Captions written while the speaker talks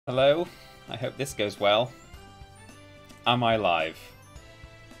Hello, I hope this goes well. Am I live?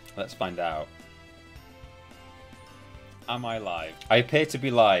 Let's find out. Am I live? I appear to be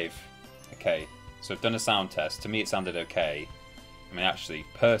live. Okay, so I've done a sound test. To me it sounded okay. I mean, actually,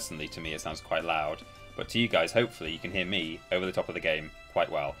 personally to me it sounds quite loud. But to you guys, hopefully you can hear me over the top of the game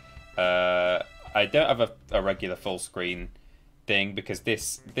quite well. I don't have a regular full screen thing because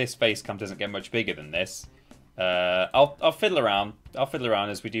this face cam doesn't get much bigger than this. I'll fiddle around. I'll fiddle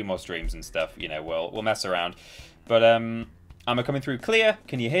around as we do more streams and stuff. You know, we'll mess around. But am I coming through clear?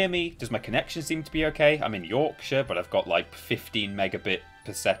 Can you hear me? Does my connection seem to be okay? I'm in Yorkshire, but I've got like 15 megabit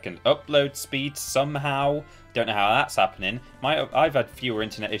per second upload speed somehow. Don't know how that's happening. I've had fewer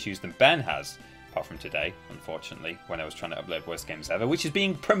internet issues than Ben has, apart from today, unfortunately, when I was trying to upload Worst Games Ever, which is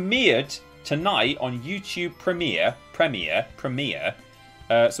being premiered tonight on YouTube Premiere,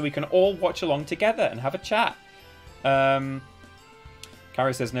 so we can all watch along together and have a chat.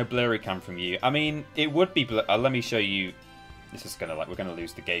 Carrie says no blurry cam from you. I mean, it would be. Let me show you. This is gonna we're gonna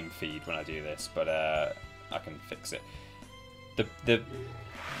lose the game feed when I do this, but I can fix it.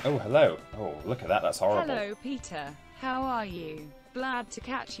 Oh, hello. Oh, look at that. That's horrible. Hello, Peter. How are you? Glad to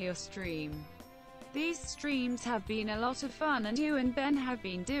catch your stream. These streams have been a lot of fun, and you and Ben have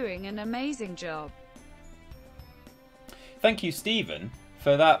been doing an amazing job. Thank you, Stephen,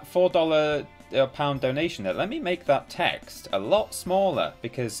 for that $4 pound donation there. Let me make that text a lot smaller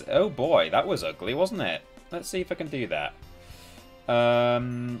because, oh boy, that was ugly, wasn't it? Let's see if I can do that. How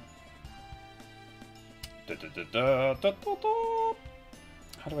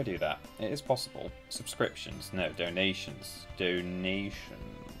do I do that? It is possible. Subscriptions. No, donations. Donations.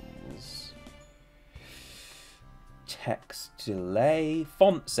 Text delay.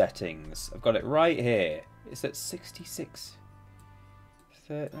 Font settings. I've got it right here. It's at 66.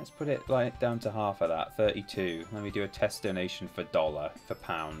 Let's put it like down to half of that. 32. Let me do a test donation for dollar, for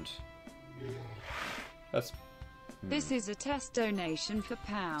pound. That's. This is a test donation for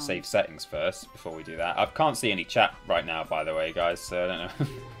pound. Save settings first before we do that. I can't see any chat right now, by the way, guys, so I don't know.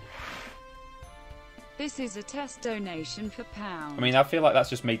 This is a test donation for pound. I mean, I feel like that's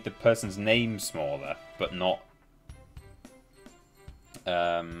just made the person's name smaller, but not.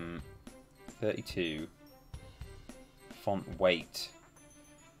 32. Font weight.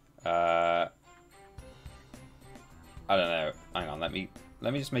 I don't know. Hang on, let me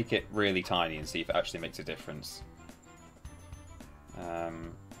just make it really tiny and see if it actually makes a difference.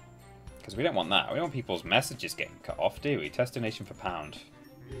 Because we don't want that. We don't want people's messages getting cut off, do we? Test donation for pound.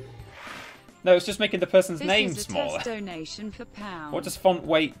 No, it's just making the person's name smaller. Test donation for pound. What does font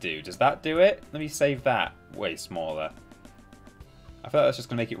weight do? Does that do it? Let me save that way smaller. I feel like that's just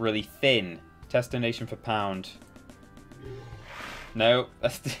going to make it really thin. Test donation for pound. No,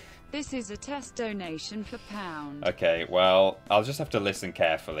 that's... This is a test donation for pound. Okay, well, I'll just have to listen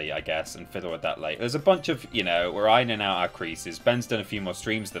carefully, I guess, and fiddle with that later. There's a bunch of, you know, we're ironing out our creases. Ben's done a few more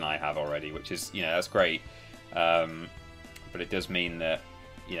streams than I have already, which is, you know, that's great. But it does mean that,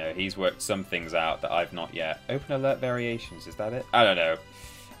 you know, he's worked some things out that I've not yet. Open alert variations, is that it? I don't know.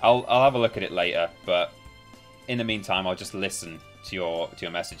 I'll have a look at it later, but in the meantime, I'll just listen to your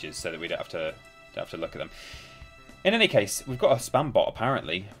messages so that we don't have to look at them. In any case, we've got a spam bot,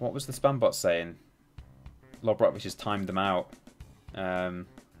 apparently. What was the spam bot saying? Lobrock just timed them out.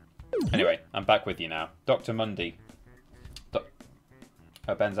 Anyway, I'm back with you now. Dr. Mundy.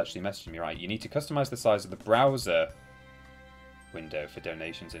 Ben's actually messaging me, right. You need to customize the size of the browser window for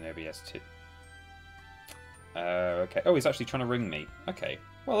donations in OBS 2. Okay. Oh, he's actually trying to ring me. Okay.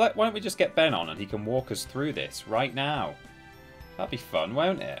 Well, why don't we just get Ben on and he can walk us through this right now? That'd be fun,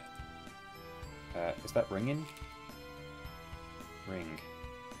 won't it? Is that ringing? Ring.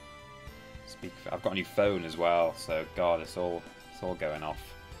 Speak. I've got a new phone as well, so God, it's all going off.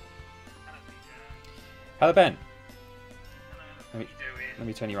 Hello, Ben. Let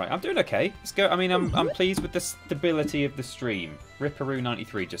me turn you right. I'm doing okay. Let's go. I mean, I'm pleased with the stability of the stream.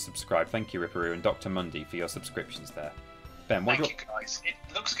 Ripperoo93 just subscribed. Thank you, Ripperoo, and Dr. Mundy for your subscriptions there. Ben, what? Thank you, guys. It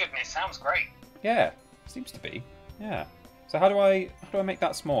looks good and it sounds great. Yeah, seems to be. Yeah. So how do I make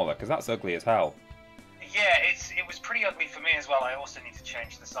that smaller? Because that's ugly as hell. Yeah, it was pretty ugly for me as well. I also need to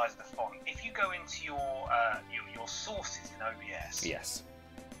change the size of the font. If you go into your sources in OBS, yes.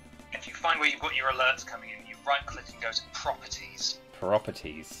 If you find where you've got your alerts coming in, you right-click and go to Properties.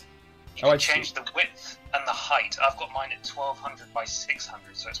 Properties. You can change the width and the height. I've got mine at 1200 by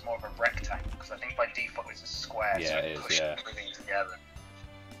 600, so it's more of a rectangle. Because I think by default it's a square. Yeah, so it is. pushes Yeah. everything together.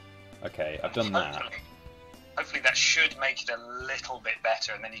 Okay, I've done that. Hopefully that should make it a little bit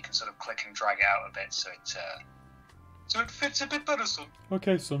better, and then you can sort of click and drag it out a bit, so it fits a bit better, son.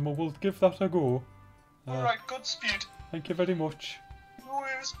 Okay, son, well, we'll give that a go. Alright, Godspeed. Thank you very much.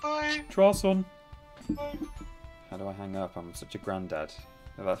 Always, bye. Try, son. Bye. How do I hang up? I'm such a granddad.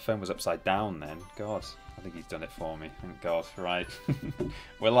 Oh, that phone was upside down then. God, I think he's done it for me. Thank God. Right.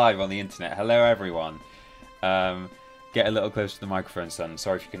 We're live on the internet. Hello, everyone. Get a little closer to the microphone, son.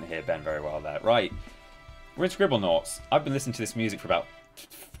 Sorry if you couldn't hear Ben very well there. Right. We're in Scribblenauts. I've been listening to this music for about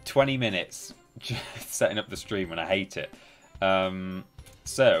 20 minutes, just setting up the stream, and I hate it.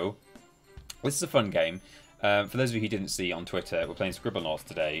 So, this is a fun game. For those of you who didn't see on Twitter, we're playing Scribblenauts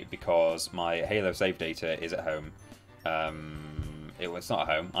today because my Halo save data is at home. It's not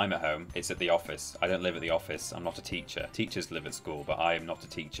at home. I'm at home. It's at the office. I don't live at the office. I'm not a teacher. Teachers live at school, but I am not a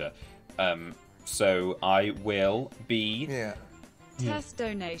teacher. So I will be... Test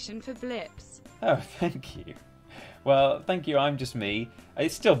donation for blips. Oh, thank you. Well, thank you. I'm just me.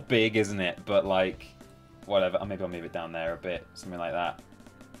 It's still big, isn't it? But like, whatever. Maybe I'll move it down there a bit, something like that.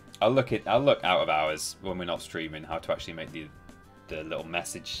 I'll look out of hours when we're not streaming how to actually make the little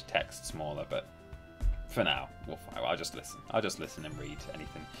message text smaller. But for now, I'll just listen. I'll just listen and read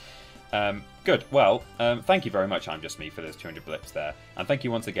anything. Good. Well, thank you very much, I'm Just Me, for those 200 blips there. And thank you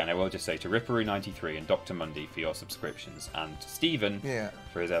once again, I will just say, to Ripperoo93 and Dr. Mundy for your subscriptions. And to Stephen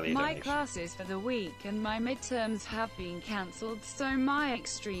for his earlier My donation. classes for the week and my midterms have been cancelled, so my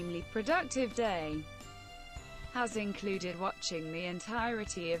extremely productive day has included watching the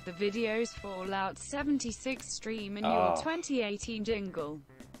entirety of the videos Fallout 76 stream and your 2018 jingle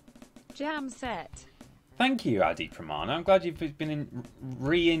jam set. Thank you, Adi Pramana. I'm glad you've been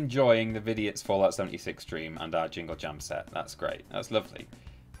re-enjoying the Vidiots Fallout 76 stream and our Jingle Jam set. That's great. That's lovely.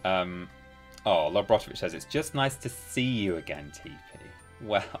 Lob Brotovich says, it's just nice to see you again, TP.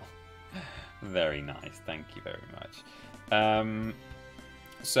 Well, very nice. Thank you very much.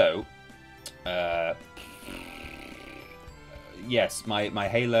 Yes, my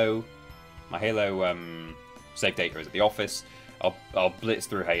Halo save data is at the office. I'll blitz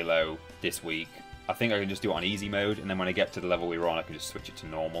through Halo this week. I think I can just do it on easy mode, and then when I get to the level we were on, I can just switch it to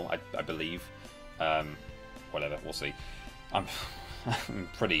normal. I believe. Whatever, we'll see. I'm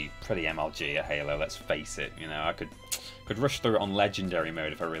pretty MLG at Halo. Let's face it. You know, I could rush through it on legendary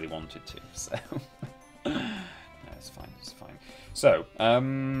mode if I really wanted to. So no, it's fine. It's fine. So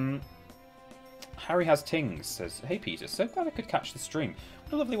Harry Has Tings says, hey Peter, so glad I could catch the stream.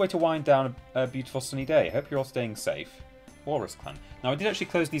 What a lovely way to wind down a beautiful sunny day. I hope you're all staying safe. Walrus Clan. Now I did actually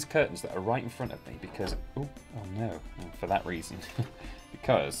close these curtains that are right in front of me because... Oh no. For that reason.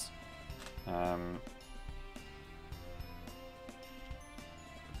 Because... Hello.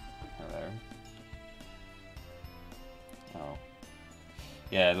 Oh.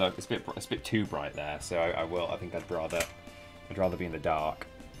 Yeah, look, it's a bit too bright there, so I think I'd rather be in the dark.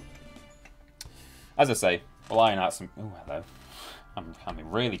 As I say, we'll iron out some... Oh, hello. I'm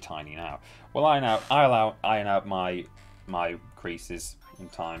really tiny now. I'll iron out my creases in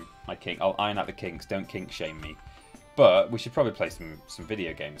time. I'll iron out the kinks. Don't kink shame me. But we should probably play some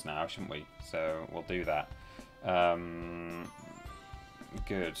video games now, shouldn't we? So we'll do that.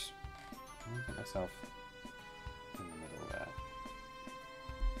 Good. I'll get myself in the middle there.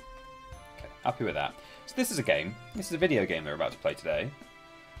 Okay, happy with that. So this is a game. This is a video game we're about to play today.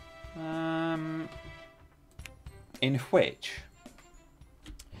 In which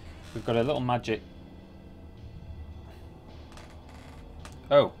we've got a little magic.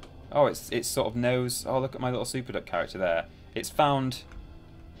 Oh, it's sort of knows. Oh, look at my little Super Duck character there. It's found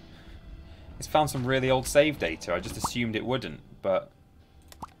some really old save data. I just assumed it wouldn't, but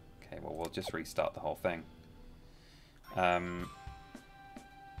okay. Well, we'll just restart the whole thing.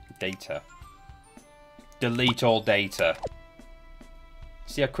 Data. Delete all data.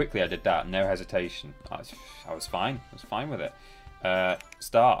 See how quickly I did that? No hesitation. I was fine. I was fine with it.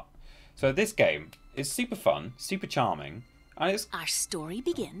 Start. So this game is super fun, super charming. And it's... Our story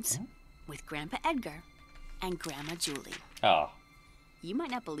begins with Grandpa Edgar and Grandma Julie. Ah. You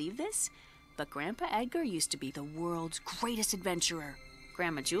might not believe this, but Grandpa Edgar used to be the world's greatest adventurer.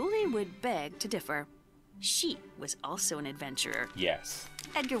 Grandma Julie would beg to differ. She was also an adventurer. Yes.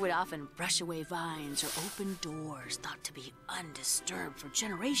 Edgar would often brush away vines or open doors thought to be undisturbed for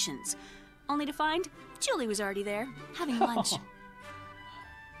generations, only to find Julie was already there, having lunch.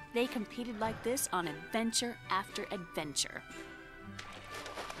 They competed like this on adventure after adventure.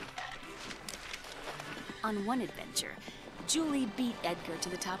 On one adventure, Julie beat Edgar to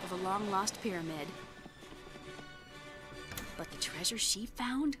the top of a long-lost pyramid. But the treasure she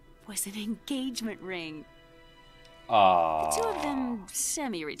found was an engagement ring. Aww. The two of them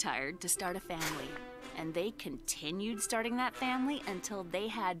semi-retired to start a family, and they continued starting that family until they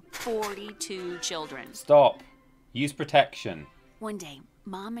had 42 children. Stop. Use protection. One day,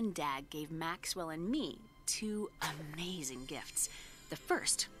 Mom and Dad gave Maxwell and me 2 amazing gifts. The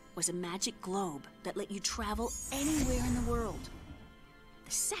first was a magic globe that let you travel anywhere in the world.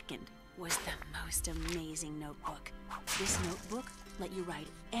 The second was the most amazing notebook. This notebook let you write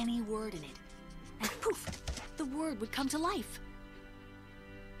any word in it, and poof, the word would come to life.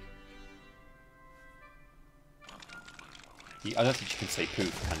 I don't think she can say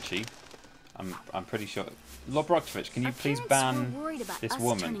poof, can she? I'm pretty sure. Lobroxvich, can you please Our ban parents were worried about this us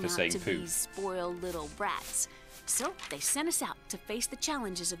woman turning for out saying to poof? be spoiled little brats. So they sent us out to face the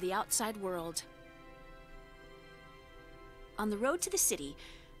challenges of the outside world. On the road to the city,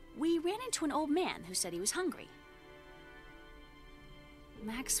 we ran into an old man who said he was hungry.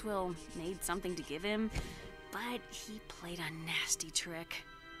 Maxwell made something to give him, but he played a nasty trick.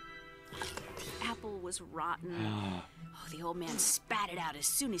 The apple was rotten. Oh, the old man spat it out as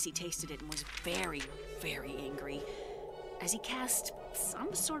soon as he tasted it and was very, very angry. As he cast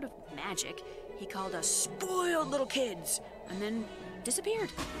some sort of magic, he called us spoiled little kids and then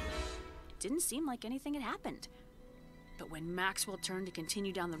disappeared. It didn't seem like anything had happened. But when Maxwell turned to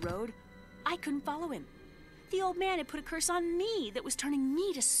continue down the road, I couldn't follow him. The old man had put a curse on me that was turning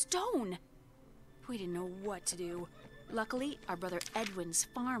me to stone. We didn't know what to do. Luckily, our brother Edwin's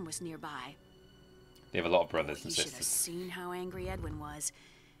farm was nearby. They have a lot of brothers and You should have sisters. seen how angry Edwin was.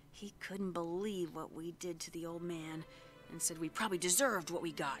 He couldn't believe what we did to the old man and said we probably deserved what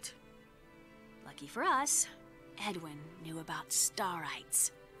we got. Lucky for us, Edwin knew about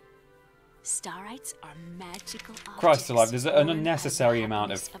starites. Starites are magical objects. Christ alive, there's an born unnecessary out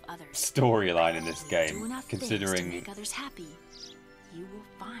amount of the happiness others. storyline in this If you do game, enough things to considering make others happy, you will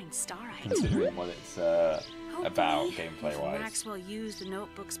find starites. considering what it's about Hopefully, gameplay if wise. Maxwell used the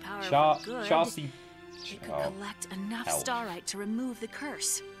notebook's power for good. Chelsea. You could Oh, collect enough help. starite to remove the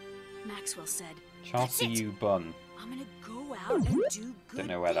curse. Maxwell said, Chelsea, "That's it. you bun. I'm gonna go out and do good Don't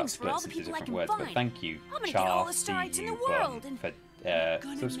know where that things for all splits the into people I different can words, find. but thank you, I'm gonna get all the Chelsea, starites in the you world bun, and for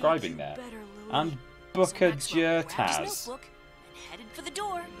gonna subscribing make there. you better, Louie." And So Booker Maxwell grabbed his Jertaz. notebook and headed for the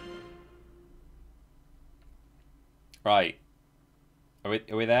door. Right. Are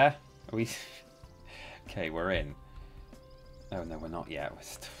we there? Are we? Okay, we're in. Oh no, we're not yet. We're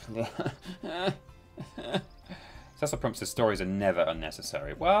still... Cecil Prump says stories are never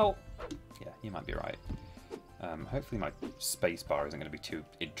unnecessary. Well, yeah, you might be right. Hopefully my space bar isn't going to be too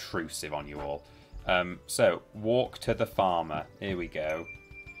intrusive on you all. So, walk to the farmer. Here we go.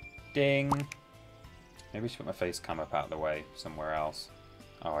 Ding. Maybe I should put my face cam up out of the way somewhere else.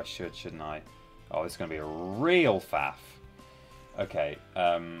 Oh, I should, shouldn't I? Oh, this is going to be a real faff. Okay,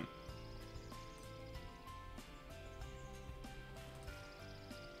 oh,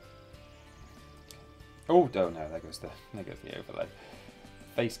 no, there goes the overlay.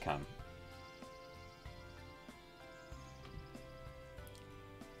 Face cam.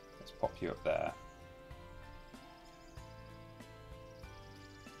 Let's pop you up there.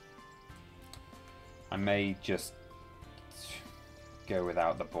 I may just go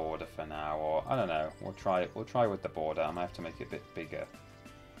without the border for now, or I don't know. We'll try with the border. I might have to make it a bit bigger,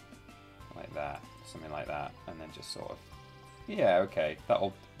 like that, something like that, and then just sort of. Yeah, okay.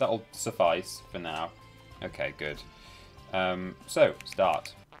 That'll suffice for now. Okay, good. So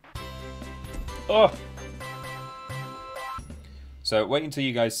start. Oh. So wait until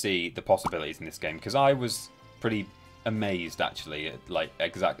you guys see the possibilities in this game, because I was pretty amazed actually at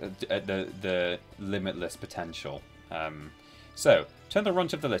the limitless potential. So turn the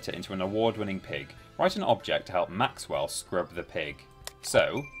runt of the litter into an award-winning pig. Write an object to help Maxwell scrub the pig.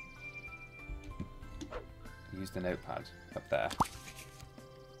 So use the notepad up there.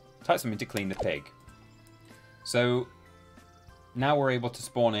 Type something to clean the pig. So now we're able to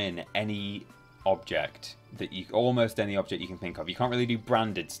spawn in any object that almost any object you can think of. You can't really do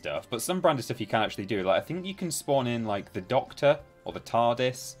branded stuff, but some branded stuff you can actually do. Like I think you can spawn in like the Doctor or the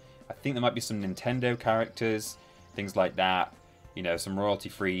TARDIS. I think there might be some Nintendo characters, things like that. You know, some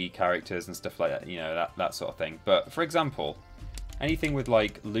royalty-free characters and stuff like that. You know, that sort of thing. But for example, anything with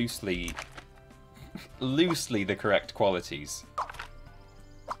like loosely the correct qualities.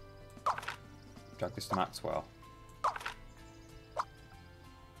 Drag this to Maxwell.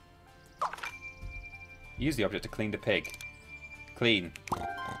 Use the object to clean the pig. Clean.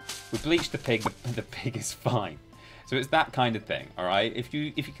 We bleached the pig. The pig is fine. So it's that kind of thing. All right. If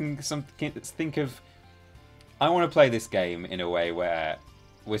you can think of, I want to play this game in a way where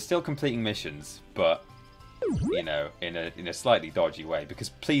we're still completing missions, but you know, in a slightly dodgy way. Because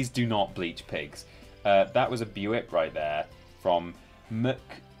please do not bleach pigs. That was a Buick right there from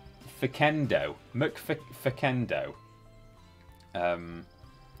Mukfekendo.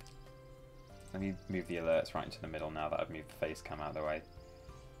 Let me move the alerts right into the middle now that I've moved the face cam out of the way.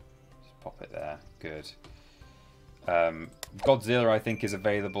 Just pop it there. Good. Godzilla, I think, is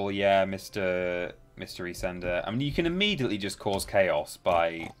available. Yeah, Mystery Sender. I mean, you can immediately just cause chaos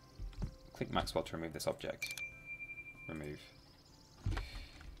by... Click Maxwell to remove this object. Remove.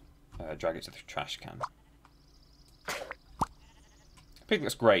 Drag it to the trash can. Pig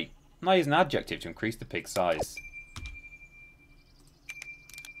looks great. Now use an adjective to increase the pig's size.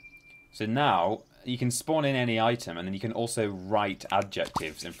 So now you can spawn in any item, and then you can also write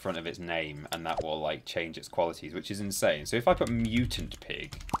adjectives in front of its name, and that will like change its qualities, which is insane. So if I put mutant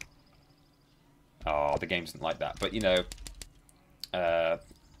pig, oh, the game doesn't like that. But you know,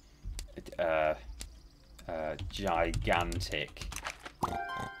 gigantic.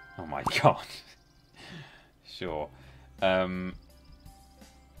 Oh my god. Sure.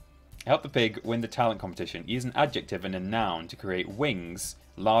 Help the pig win the talent competition. Use an adjective and a noun to create wings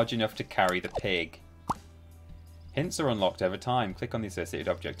large enough to carry the pig. Hints are unlocked over time. Click on the associated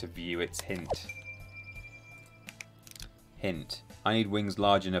object to view its hint. Hint. I need wings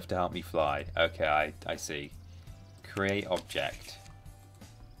large enough to help me fly. Okay, I see. Create object.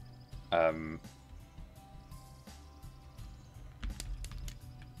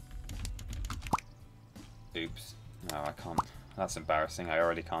 Oops. No, I can't. That's embarrassing. I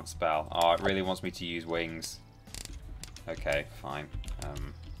already can't spell. Oh, it really wants me to use wings. Okay, fine. I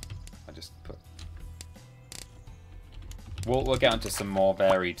just put... We'll get onto some more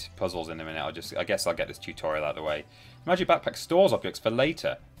varied puzzles in a minute. I guess I'll get this tutorial out of the way. Magic backpack stores objects for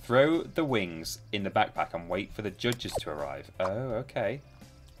later. Throw the wings in the backpack and wait for the judges to arrive. Oh, okay.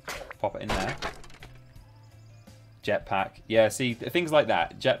 Pop it in there. Jetpack. Yeah, see, things like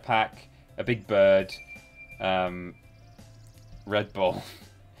that. Jetpack, a big bird, Red Bull.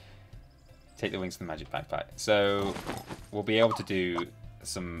 Take the wings from the magic backpack. So we'll be able to do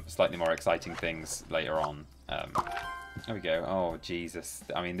some slightly more exciting things later on. There we go. Oh, Jesus.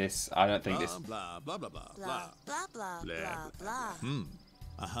 I mean, this... I don't think this... Blah, blah, blah, blah, blah, blah, blah, blah, blah.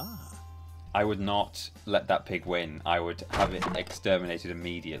 Aha. I would not let that pig win. I would have it exterminated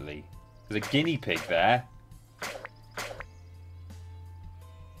immediately. There's a guinea pig there.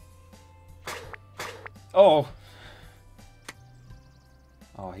 Oh!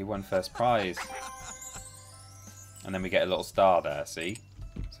 Oh, he won first prize. And then we get a little star there, see?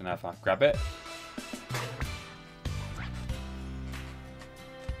 So now if I grab it...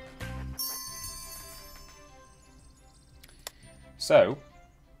 So,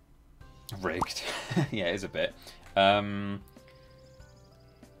 rigged. Yeah, it is a bit. I'd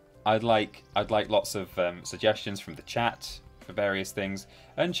like lots of suggestions from the chat for various things.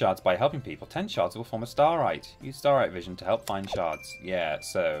 Earn shards by helping people. 10 shards will form a starite. Use starite vision to help find shards. Yeah,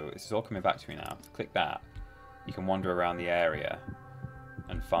 so this is all coming back to me now. Click that. You can wander around the area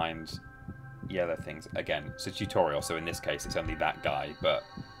and find yellow things. Again, it's a tutorial, so in this case it's only that guy, but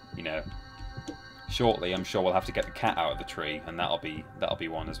you know. Shortly, I'm sure we'll have to get the cat out of the tree, and that'll be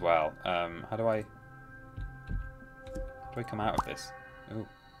one as well. How do I come out of this? Ooh.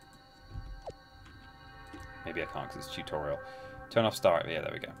 Maybe I can't because it's tutorial. Turn off start. Yeah,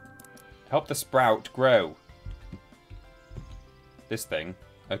 there we go. Help the sprout grow. This thing.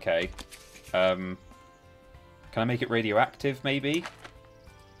 Okay. Can I make it radioactive? Maybe.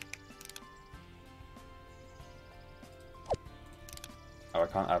 Oh, I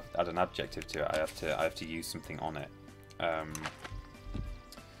can't add an adjective to it. I have to use something on it.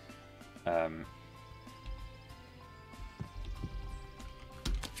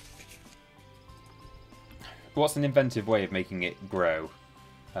 What's an inventive way of making it grow?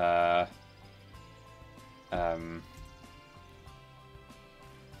 Poop.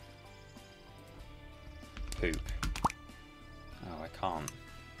 Oh, I can't.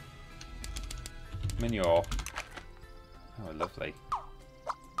 Manure. Oh, lovely.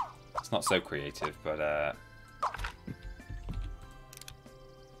 It's not so creative, but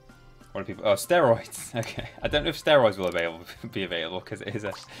what are people? Oh, steroids. Okay, I don't know if steroids will be available because it is.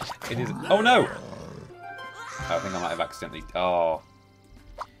 Oh no! I think I might have accidentally. Oh.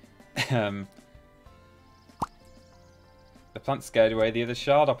 The plant scared away the other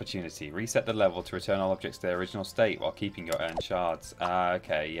shard opportunity. Reset the level to return all objects to their original state while keeping your earned shards. Ah,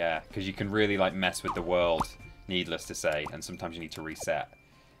 okay, yeah, because you can really like mess with the world. Needless to say, and sometimes you need to reset.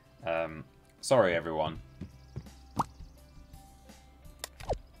 Sorry, everyone.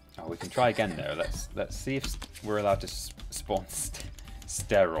 Oh, we can try again though. Let's see if we're allowed to spawn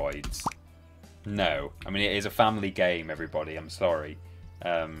steroids. No, I mean it is a family game, everybody. I'm sorry.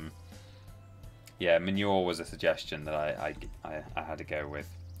 Yeah, manure was a suggestion that I had to go with.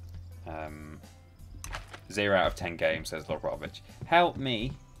 0 out of 10 games, says Lobrovich. Help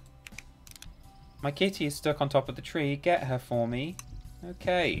me. My kitty is stuck on top of the tree. Get her for me.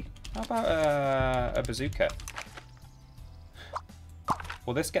 Okay. How about a bazooka?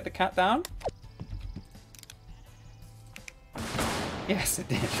 Will this get the cat down? Yes, it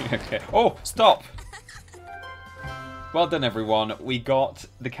did. Okay. Oh, stop! Well done, everyone. We got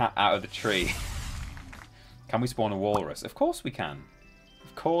the cat out of the tree. Can we spawn a walrus? Of course we can.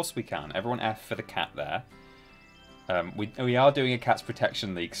 Of course we can. Everyone F for the cat there. We are doing a Cats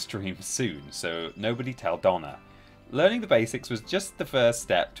Protection League stream soon, so nobody tell Donna. Learning the basics was just the first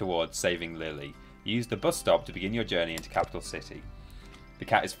step towards saving Lily. Use the bus stop to begin your journey into Capital City. The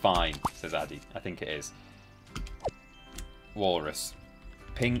cat is fine, says Addy. I think it is. Walrus.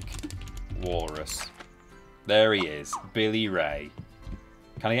 Pink walrus. There he is. Billy Ray.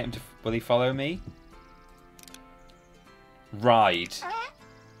 Can I get him to... Will he follow me? Ride.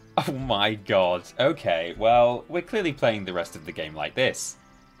 Oh my god. Okay, well, we're clearly playing the rest of the game like this.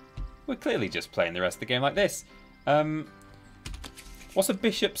 We're clearly just playing the rest of the game like this. What's a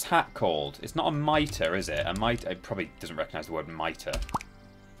bishop's hat called? It's not a mitre, is it? A mitre... It probably doesn't recognise the word mitre.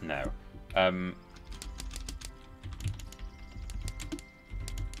 No. I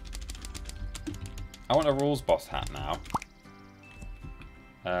want a rules boss hat now.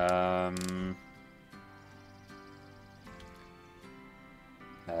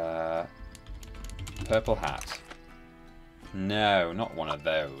 Purple hat. No, not one of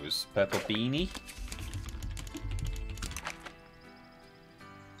those. Purple beanie?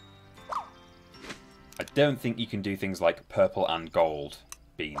 I don't think you can do things like purple and gold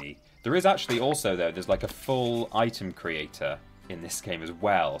beanie. There is actually also, though, there's like a full item creator in this game as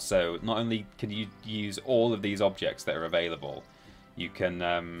well. So not only can you use all of these objects that are available, you can...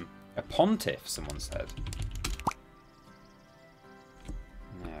 a pontiff, someone said.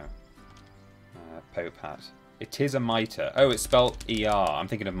 Pope hat. It is a mitre. Oh, it's spelled ER. I'm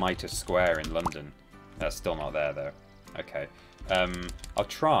thinking of Mitre Square in London. That's still not there, though. Okay. I'll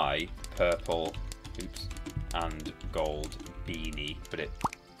try purple, oops, and gold beanie, but it...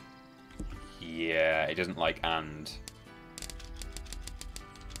 Yeah, it doesn't like and.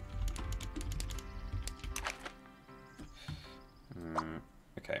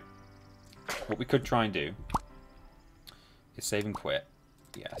 Okay. What we could try and do is save and quit.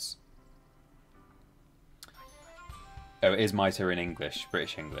 Yes. Oh, it is mitre in English,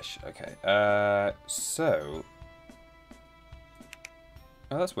 British English. Okay. So...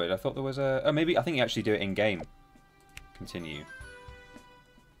 Oh, that's weird. I thought there was a... Oh, maybe... I think you actually do it in-game. Continue.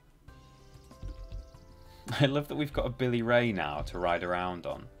 I love that we've got a Billy Ray now to ride around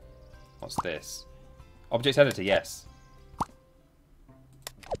on. What's this? Object editor, yes.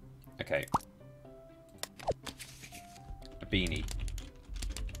 Okay. A beanie.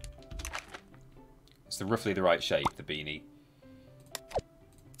 It's roughly the right shape, the beanie.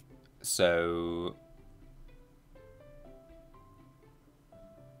 So...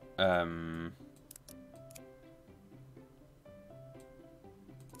 I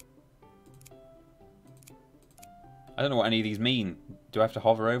don't know what any of these mean. Do I have to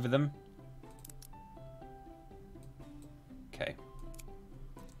hover over them? Okay.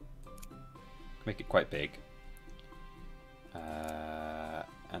 Make it quite big.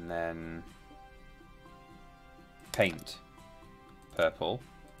 And then... Paint. Purple.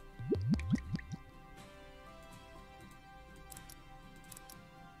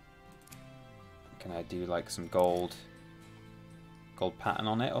 Can I do like some gold pattern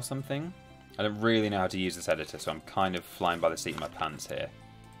on it or something? I don't really know how to use this editor, so I'm kind of flying by the seat of my pants here.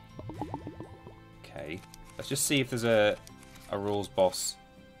 Okay. Let's just see if there's a rules boss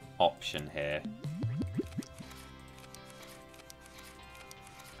option here.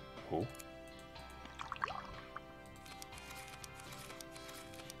 Oh.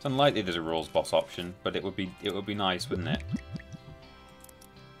 It's unlikely there's a rules boss option, but it would be nice, wouldn't it?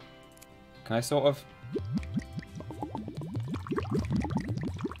 Can I sort of...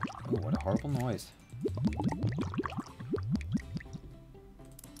 Oh, what a horrible noise.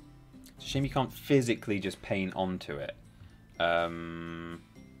 It's a shame you can't physically just paint onto it. If I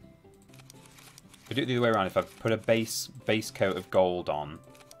do it the other way around, if I put a base coat of gold on,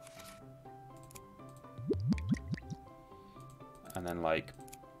 and then like...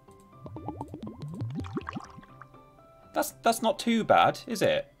 That's not too bad, is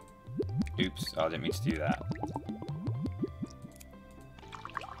it? Oops, oh, I didn't mean to do that.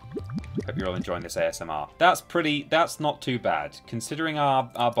 Hope you're all enjoying this ASMR. That's not too bad. Considering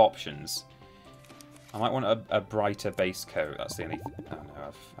our options, I might want a brighter base coat. That's the only... Oh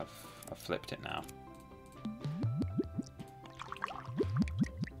no, I've flipped it now.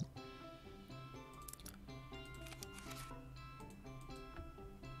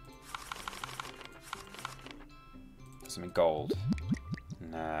 Something gold.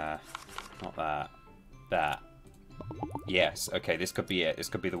 Nah, not that. That. Yes, okay, this could be it. This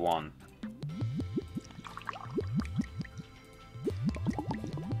could be the one.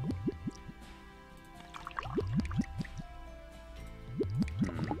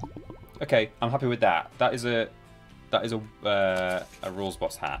 Okay, I'm happy with that. That is a rules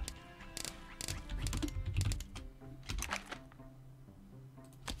boss hat.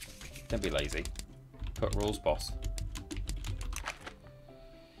 Don't be lazy. Put rules boss.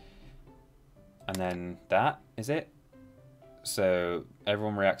 And then that is it. So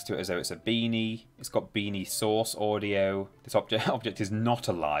everyone reacts to it as though it's a beanie. It's got beanie source audio. This object is not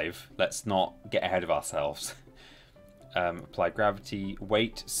alive. Let's not get ahead of ourselves. Apply gravity,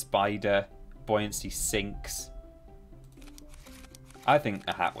 weight, spider, buoyancy, sinks. I think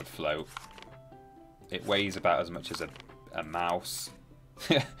a hat would float. It weighs about as much as a mouse.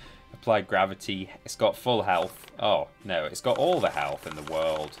 Apply gravity. It's got full health. Oh, no, it's got all the health in the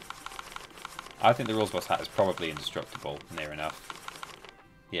world. I think the rules boss hat is probably indestructible, near enough.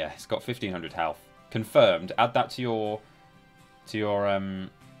 Yeah, it's got 1500 health. Confirmed. Add that to your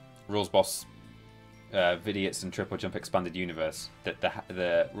rules boss Vidiots and TripleJump expanded universe. That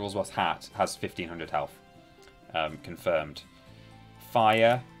the rules boss hat has 1500 health. Confirmed.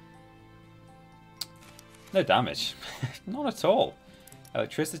 Fire. No damage. Not at all.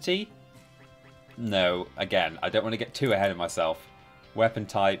 Electricity. No. Again, I don't want to get too ahead of myself. Weapon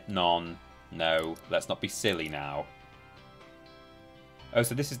type, none. No, let's not be silly now. Oh,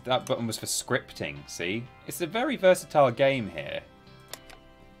 so that button was for scripting, see? It's a very versatile game here.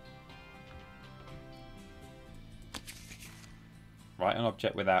 Write an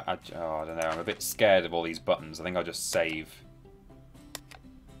object without... Oh, I don't know, I'm a bit scared of all these buttons. I think I'll just save.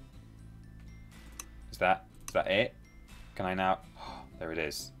 Is that it? Can I now... Oh, there it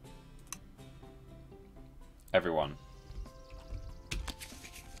is. Everyone.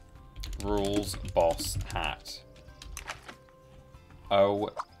 Rules boss hat. Oh,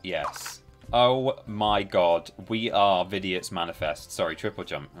 yes. Oh my god. We are Vidiots Manifest. Sorry,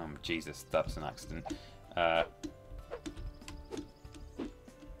 TripleJump. Oh, Jesus, that's an accident. Can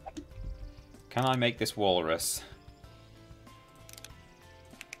I make this walrus?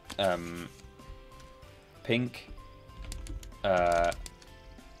 Pink.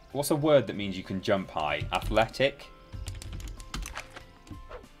 What's a word that means you can jump high? Athletic?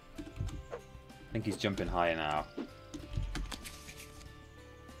 I think he's jumping higher now.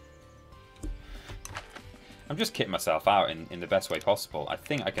 I'm just kitting myself out in the best way possible. I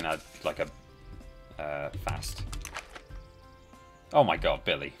think I can add like a fast. Oh my god,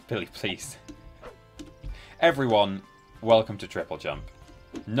 Billy. Billy, please. Everyone, welcome to TripleJump.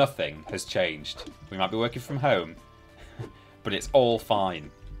 Nothing has changed. We might be working from home, but it's all fine.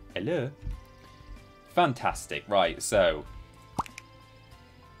 Hello? Fantastic. Right, so...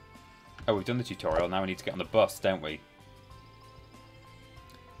 Oh, we've done the tutorial. Now we need to get on the bus, don't we?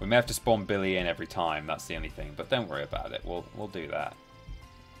 We may have to spawn Billy in every time. That's the only thing. But don't worry about it. We'll do that.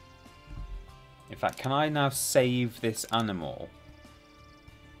 In fact, can I now save this animal?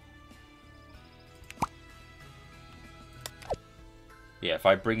 Yeah, if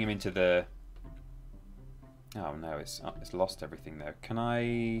I bring him into the... Oh no, it's lost everything though. Can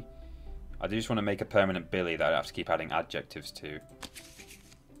I... I do just want to make a permanent Billy that I have to keep adding adjectives to.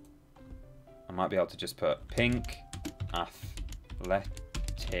 I might be able to just put pink,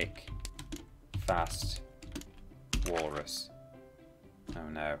 athletic, fast, walrus. Oh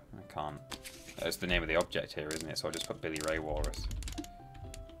no, I can't. That's the name of the object here, isn't it? So I'll just put Billy Ray Walrus.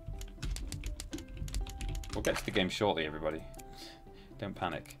 We'll get to the game shortly, everybody. Don't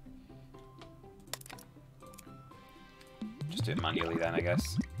panic. Just do it manually then, I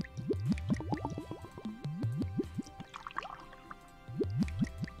guess.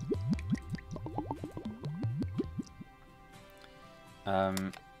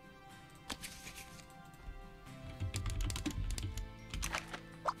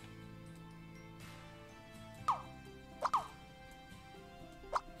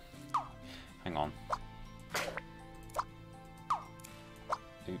 Hang on.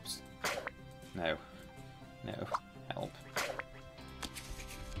 Oops. No. No. Help.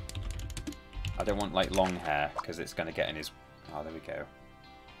 I don't want, like, long hair, because it's going to get in his... Oh, there we go.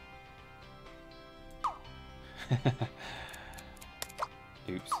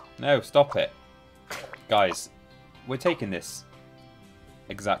 Oops. No, stop it. Guys, we're taking this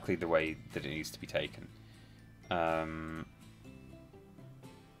exactly the way that it needs to be taken. Let's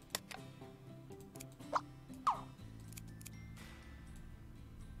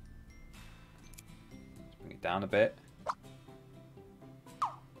bring it down a bit.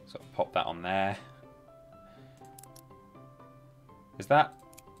 Sort of pop that on there. Is that...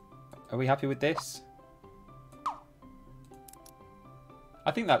 Are we happy with this?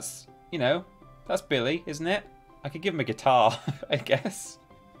 I think that's, you know, that's Billy, isn't it? I could give him a guitar, I guess.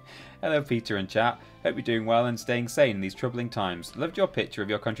 Hello, Peter and chat. Hope you're doing well and staying sane in these troubling times. Loved your picture of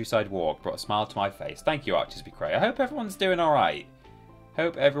your countryside walk. Brought a smile to my face. Thank you, Archers Be Cray. I hope everyone's doing alright.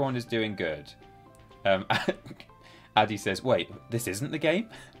 Hope everyone is doing good. Addy says, wait, this isn't the game?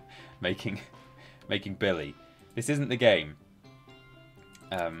 making Billy. This isn't the game.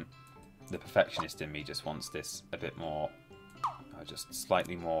 The perfectionist in me just wants this a bit more, just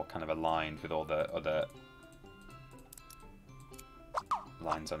slightly more kind of aligned with all the other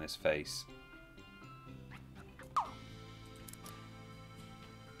lines on his face.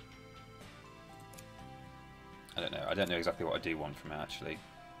 I don't know. I don't know exactly what I do want from it, actually.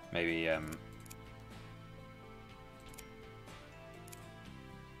 Maybe, oh,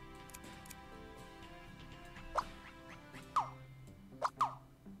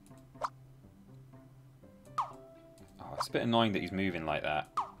 it's a bit annoying that he's moving like that.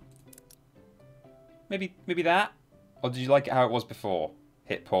 Maybe that? Or did you like it how it was before?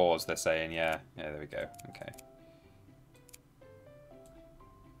 Hit pause, they're saying, yeah. Yeah, there we go. Okay.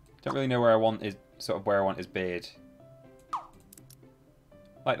 Don't really know where I want his, sort of where I want his beard.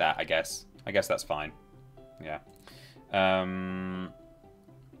 Like that, I guess. I guess that's fine. Yeah. And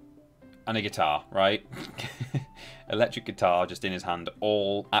a guitar, right? Electric guitar just in his hand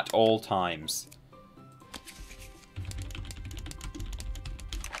at all times.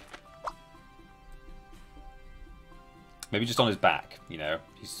 Maybe just on his back, you know.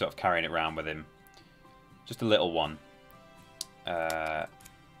 He's sort of carrying it around with him. Just a little one. Just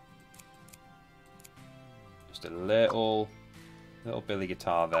a little Billy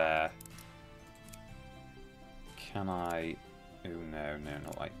guitar there. Can I... Oh, no,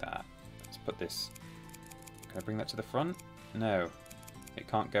 not like that. Let's put this... Can I bring that to the front? No. It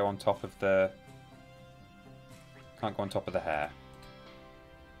can't go on top of the... Can't go on top of the hair.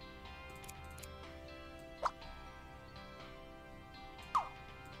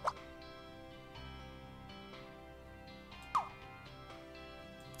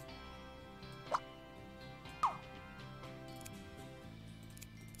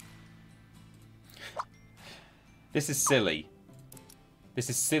 This is silly. This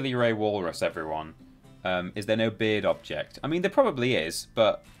is silly Ray Walrus, everyone. Is there no beard object? I mean, there probably is,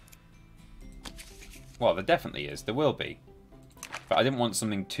 but... Well, there definitely is. There will be. But I didn't want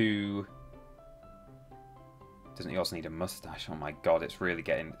something too... Doesn't he also need a mustache? Oh my god, it's really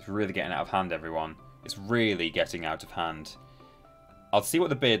getting out of hand, everyone. It's really getting out of hand. I'll see what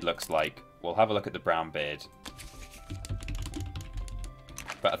the beard looks like. We'll have a look at the brown beard.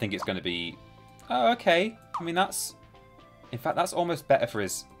 But I think it's going to be... Oh, okay. I mean, that's... In fact, that's almost better for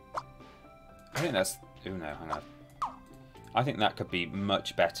his... I think that's... Oh, no, hang on. I think that could be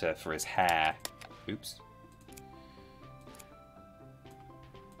much better for his hair. Oops.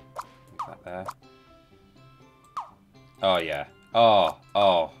 Leave that there. Oh, yeah.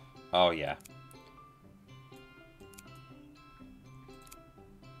 Oh, yeah.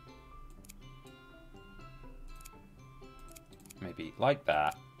 Maybe like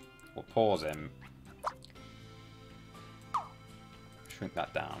that. We'll pause him. Shrink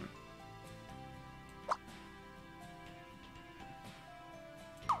that down.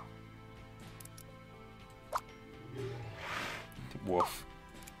 Woof.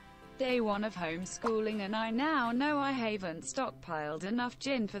 Day one of homeschooling and I now know I haven't stockpiled enough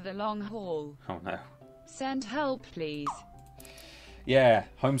gin for the long haul. Oh no. Send help, please. Yeah,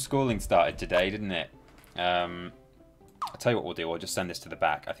 homeschooling started today, didn't it? I'll tell you what we'll do. We'll just send this to the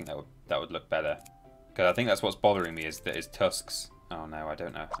back. I think that would look better. Because I think that's what's bothering me is that his tusks. Oh no, I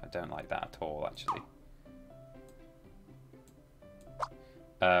don't know. I don't like that at all, actually.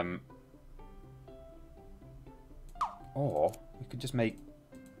 Or we could just make...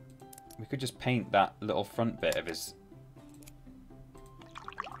 We could just paint that little front bit of his...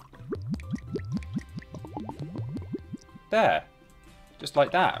 There. Just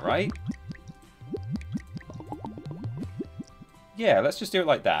like that, right? Yeah, let's just do it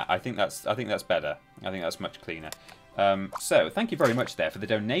like that. I think that's better. I think that's much cleaner. So, thank you very much there for the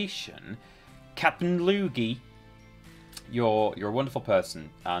donation. Captain Loogie. You're a wonderful person.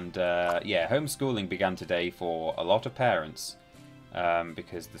 And, yeah, homeschooling began today for a lot of parents.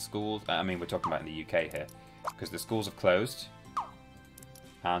 Because the schools... I mean, we're talking about in the UK here. Because the schools have closed.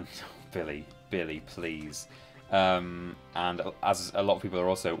 And... Billy, please. And as a lot of people are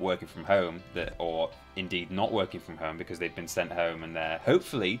also working from home, or indeed not working from home because they've been sent home and they're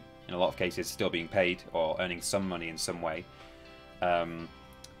hopefully, in a lot of cases, still being paid or earning some money in some way. And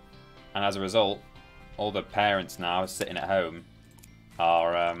as a result, all the parents now sitting at home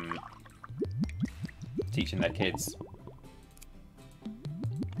are teaching their kids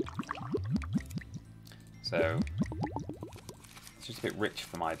So it's just a bit rich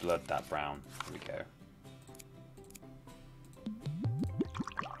for my blood, that brown. Here we go.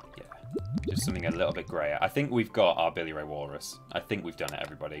 Just something a little bit grayer. I think we've got our Billy Ray Walrus. I think we've done it,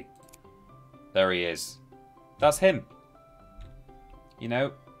 everybody. There he is. That's him. You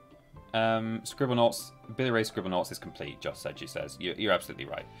know, Scribblenauts, Billy Ray Scribblenauts is complete, Josh said, she says. You're absolutely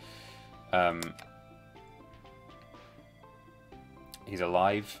right. He's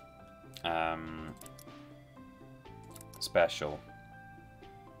alive. Special.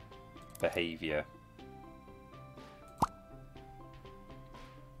 Behavior.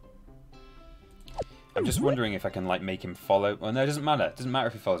 I'm just wondering if I can, like, make him follow. Well, no, it doesn't matter. It doesn't matter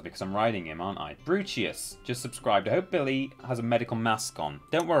if he follows me because I'm riding him, aren't I? Brucius just subscribed. I hope Billy has a medical mask on.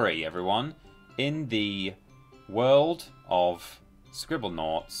 Don't worry, everyone. In the world of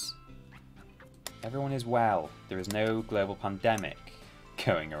Scribblenauts, everyone is well. There is no global pandemic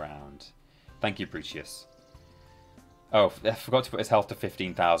going around. Thank you, Brucius. Oh, I forgot to put his health to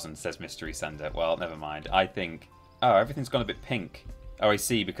 15,000, says Mystery Sender. Well, never mind. I think... Oh, everything's gone a bit pink. Oh, I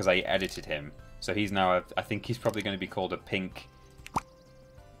see, because I edited him. So he's now, I think he's probably going to be called a pink...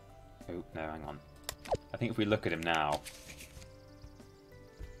 Oh, no, hang on. I think if we look at him now...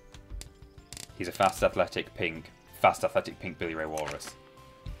 He's a fast athletic pink Billy Ray Walrus.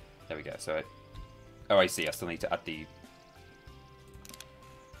 There we go, so it... Oh, I see, I still need to add the...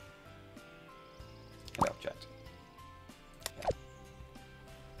 object. Yeah.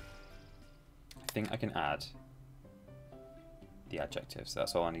 I think I can add the adjectives,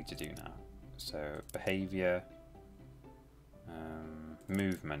 that's all I need to do now. So, behavior,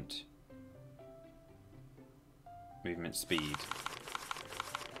 movement speed.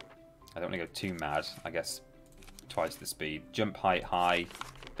 I don't want to go too mad, I guess twice the speed. Jump height, high,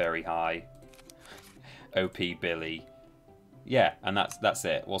 very high. OP Billy. Yeah, and that's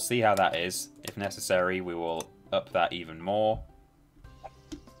it. We'll see how that is. If necessary, we will up that even more.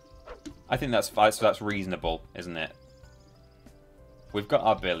 I think that's reasonable, isn't it? We've got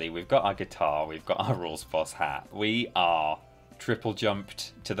our Billy, we've got our guitar, we've got our Rules Boss hat. We are triple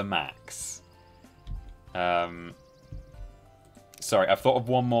jumped to the max. Sorry, I've thought of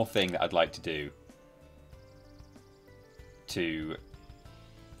one more thing that I'd like to do.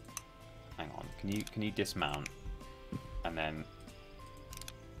 Hang on, can you dismount? And then...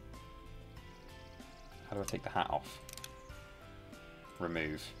 How do I take the hat off?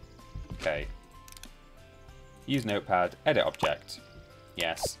 Remove. Okay. Use notepad, edit object.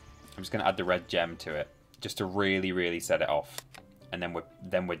 Yes. I'm just going to add the red gem to it, just to really, really set it off. And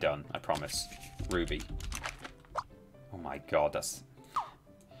then we're done, I promise. Ruby. Oh my god, that's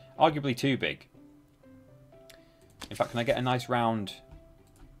arguably too big. In fact, can I get a nice round,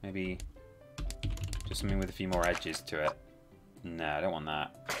 maybe just something with a few more edges to it? No, I don't want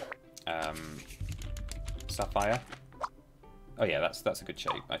that. Sapphire. Oh yeah, that's a good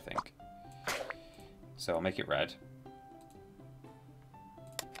shape, I think. So I'll make it red.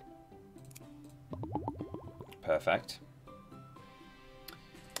 Perfect.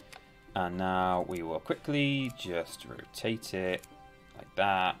 And now we will quickly just rotate it like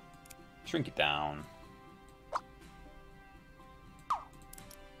that. Shrink it down.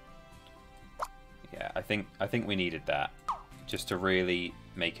 Yeah, I think we needed that just to really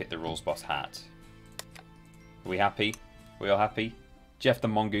make it the Rules Boss hat. Are we happy? We all happy? Jeff the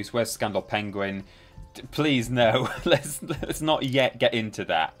Mongoose, where's Scandal Penguin? Please no. Let's not yet get into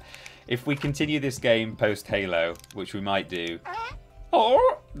that. If we continue this game post Halo, which we might do,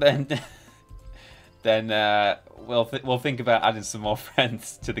 then we'll think about adding some more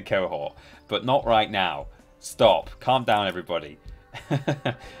friends to the cohort, but not right now. Stop. Calm down, everybody.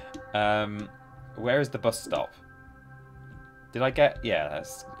 Where is the bus stop? Did I get? Yeah,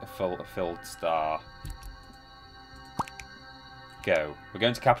 that's a filled star. Go. We're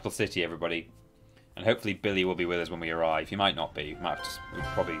going to Capital City, everybody. And hopefully Billy will be with us when we arrive. He might not be. We'll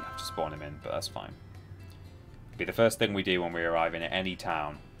probably have to spawn him in, but that's fine. It'll be the first thing we do when we arrive in any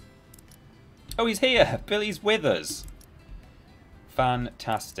town. Oh, he's here! Billy's with us!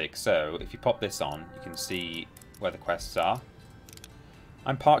 Fantastic. So, if you pop this on, you can see where the quests are.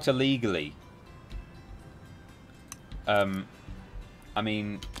 I'm parked illegally. I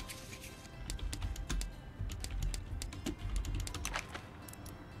mean...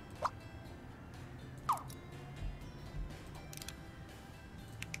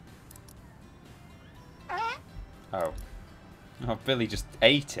 Oh. Oh, Billy just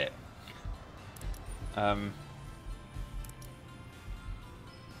ate it.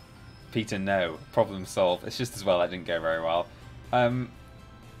 Peter, no. Problem solved. It's just as well that didn't go very well.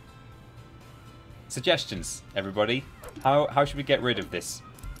 Suggestions, everybody. How should we get rid of this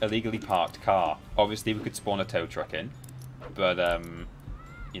illegally parked car. Obviously, we could spawn a tow truck in, but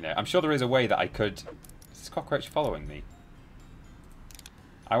you know, I'm sure there is a way that I could. Is this cockroach following me?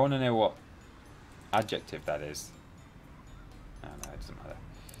 I want to know what adjective that is. Oh, no, it doesn't matter.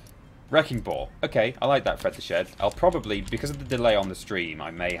 Wrecking ball. Okay, I like that, Fred the Shed. I'll probably, because of the delay on the stream,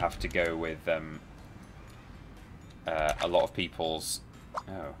 I may have to go with a lot of people's.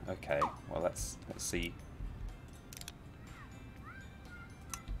 Oh, okay. Well, let's see.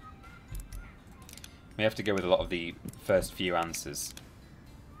 May have to go with a lot of the first few answers.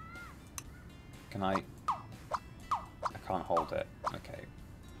 Can I? I can't hold it. Okay.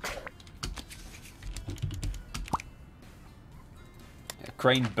 A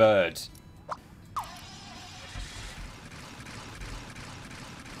crane bird.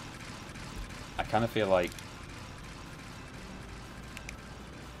 I kind of feel like.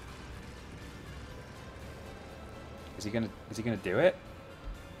 Is he gonna do it?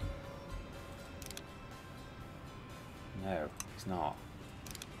 No, he's not.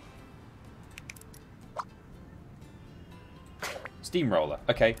 Steamroller.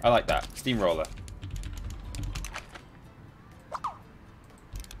 Okay, I like that. Steamroller.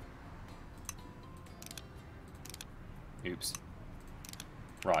 Oops.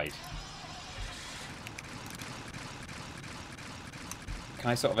 Ride.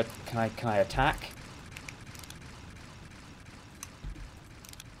 Can I sort of can I attack?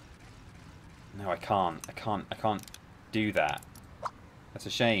 No, I can't. I can't do that. That's a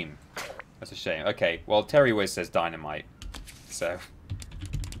shame. That's a shame. Okay, well, Terry Wiz says dynamite. So.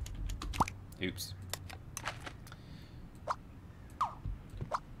 Oops.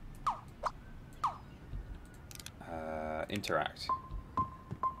 Interact.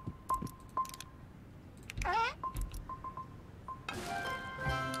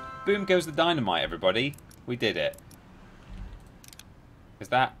 Boom goes the dynamite, everybody. We did it. Is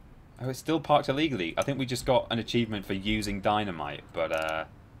that... Oh, it's still parked illegally. I think we just got an achievement for using dynamite, but,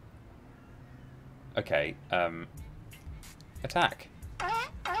 okay, attack.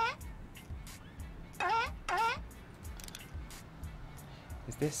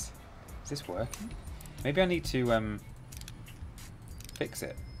 Is this working? Maybe I need to, fix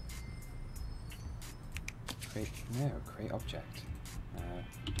it. Create object.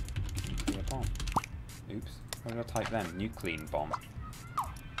 Nuclear bomb. Oops. What did I type then? Nuclear bomb.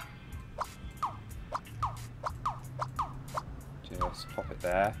 Just pop it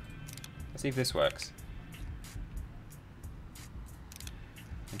there. Let's see if this works.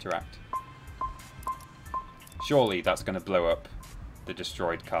 Interact. Surely that's going to blow up the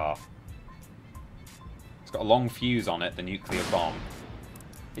destroyed car. It's got a long fuse on it, the nuclear bomb.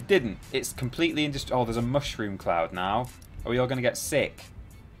 It didn't. It's completely oh, there's a mushroom cloud now. Are we all going to get sick?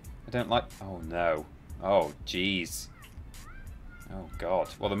 I don't like... Oh, no. Oh, jeez. Oh, God.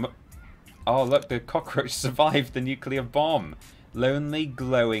 Well, oh, look, the cockroach survived the nuclear bomb. Lonely,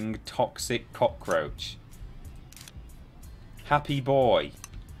 glowing, toxic cockroach. Happy boy.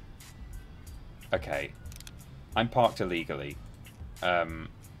 Okay. I'm parked illegally.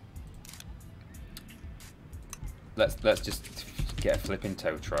 Let's just get a flipping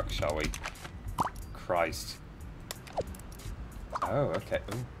tow truck, shall we? Christ. Oh, okay.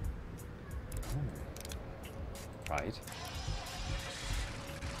 Ooh. Oh. Right.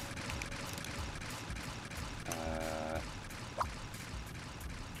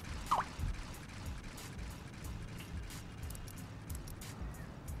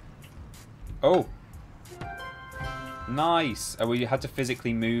 Oh! Nice! Oh, we had to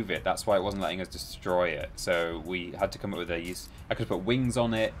physically move it. That's why it wasn't letting us destroy it. So we had to come up with these. I could put wings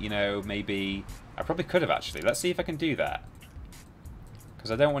on it, you know, maybe. I probably could have, actually. Let's see if I can do that. Because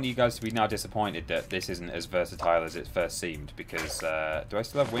I don't want you guys to be now disappointed that this isn't as versatile as it first seemed. Because, do I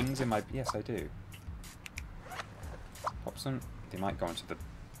still have wings in my... Yes, I do. Pop some... They might go into the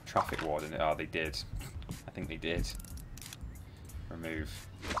traffic warden. Oh, they did. I think they did. Remove.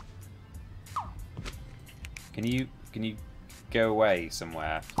 Can you go away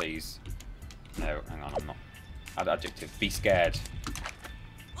somewhere, please? No, hang on, I'm not. Add adjective. Be scared.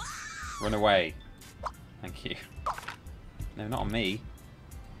 Run away. Thank you. No, not on me.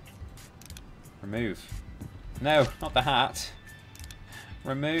 Remove. No, not the hat.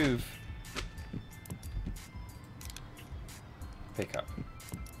 Remove. Pick up.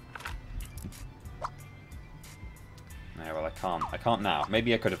 No, well, I can't. I can't now.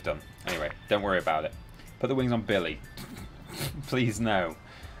 Maybe I could have done. Anyway, don't worry about it. Put the wings on Billy. Please, no.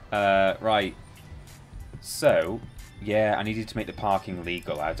 Right. So, yeah, I needed to make the parking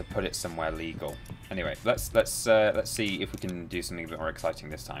legal. I had to put it somewhere legal. Anyway, let's see if we can do something a bit more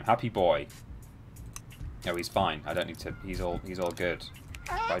exciting this time. Happy boy. Oh, he's fine. I don't need to. He's all good.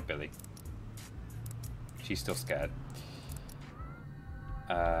 Bye, Billy. She's still scared.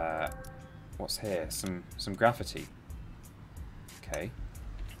 What's here? Some graffiti. Okay.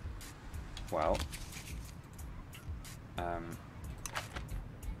 Well.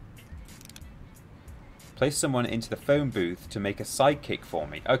 Place someone into the phone booth to make a sidekick for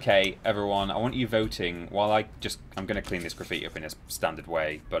me. Okay, everyone, I want you voting while I'm going to clean this graffiti up in a standard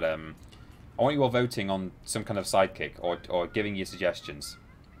way, but I want you all voting on some kind of sidekick or giving your suggestions.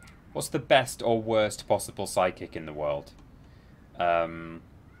 What's the best or worst possible sidekick in the world?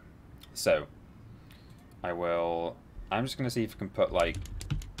 So, I'm just going to see if I can put, like,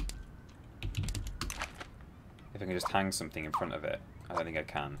 if I can just hang something in front of it. I don't think I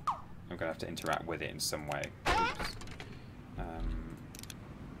can. I'm going to have to interact with it in some way. Oops.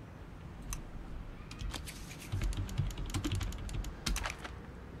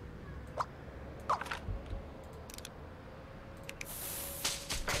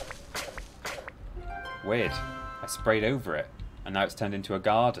 Weird. I sprayed over it, and now it's turned into a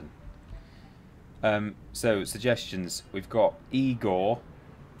garden. So, suggestions. We've got Igor,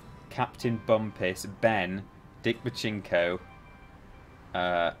 Captain Bumpus, Ben, Dick Bachinko,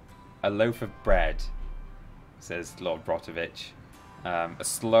 a loaf of bread, says Lord Brotovich. A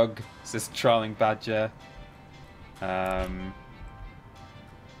slug, says Trolling Badger.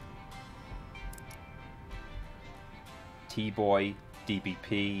 T-Boy,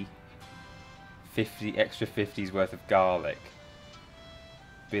 DBP, 50 extra 50s worth of garlic.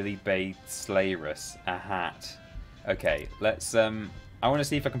 Billy Bates Slayerus, a hat. Okay, let's I want to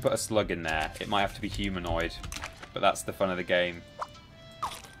see if I can put a slug in there. It might have to be humanoid, but that's the fun of the game.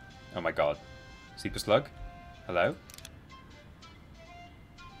 Oh my god. Super Slug? Hello?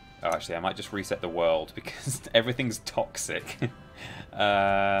 Oh, actually, I might just reset the world because everything's toxic.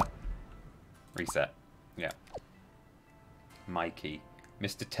 Reset. Yeah. Mikey.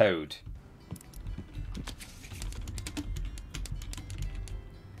 Mr. Toad.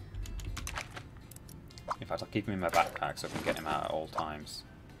 In fact, I'll keep him in my backpack so I can get him out at all times.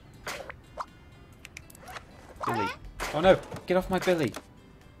 Billy. Oh no! Get off my Billy!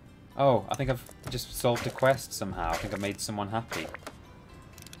 Oh, I think I've just solved a quest somehow. I think I made someone happy.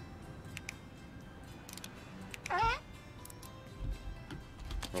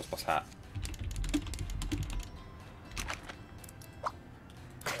 Rosebus hat.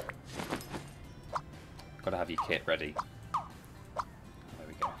 Gotta have your kit ready. There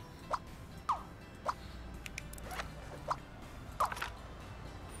we go.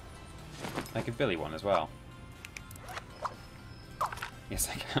 I give Billy one as well. Yes,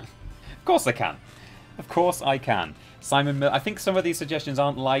 I can. Of course I can. Of course I can. Simon Miller. I think some of these suggestions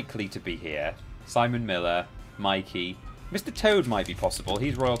aren't likely to be here. Simon Miller, Mikey. Mr. Toad might be possible.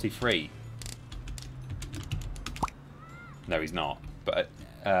 He's royalty free. No, he's not. But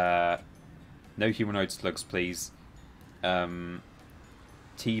no humanoid slugs, please.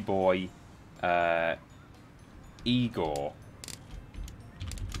 T-Boy. Igor.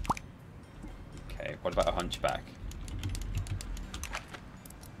 Okay, what about a hunchback?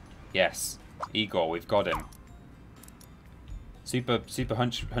 Yes, Igor, we've got him. Super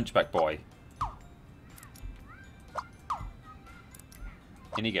hunchback boy.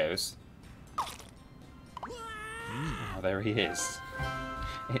 In he goes. Oh, there he is.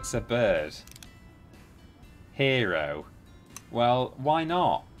 It's a bird. Hero. Well, why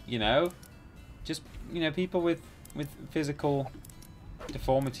not? You know, just people with physical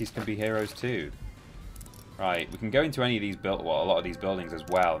deformities can be heroes too. Right, we can go into any of these a lot of these buildings as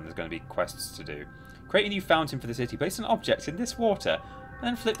well, and there's going to be quests to do. Create a new fountain for the city. Place an object in this water, and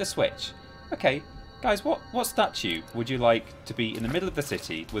then flip the switch. Okay, guys, what statue would you like to be in the middle of the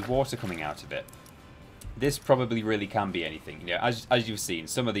city with water coming out of it? This probably really can be anything. You know, as you've seen,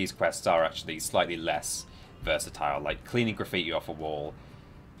 some of these quests are actually slightly less versatile, like cleaning graffiti off a wall.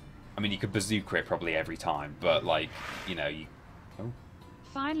 I mean, you could bazooka it probably every time, but like, you know, oh.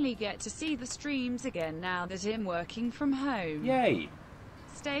 Finally get to see the streams again now that I'm working from home. Yay!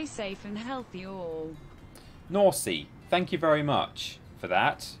 Stay safe and healthy all. Norsey, thank you very much for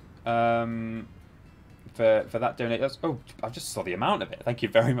that. For that donate. Oh, I just saw the amount of it. Thank you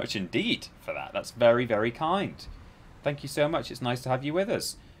very much indeed for that. That's very, very kind. Thank you so much. It's nice to have you with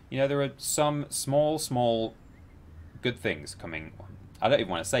us. You know, there are some small good things coming. I don't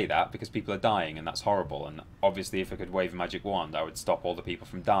even want to say that because people are dying and that's horrible. And obviously if I could wave a magic wand, I would stop all the people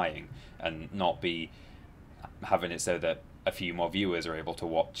from dying and not be having it so that a few more viewers are able to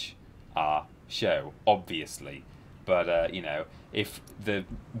watch our show, obviously. But, you know, if the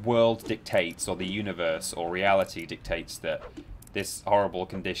world dictates or the universe or reality dictates that this horrible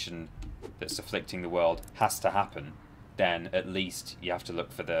condition that's afflicting the world has to happen, then at least you have to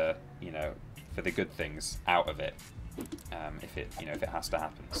look for the, you know, for the good things out of it, if it, you know, if it has to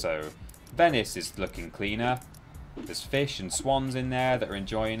happen. So Venice is looking cleaner. There's fish and swans in there that are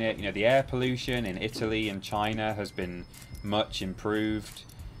enjoying it. You know, the air pollution in Italy and China has been much improved.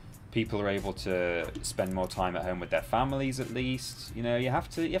 People are able to spend more time at home with their families, at least. You know, you have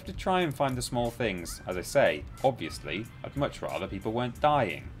to try and find the small things. As I say, obviously, I'd much rather people weren't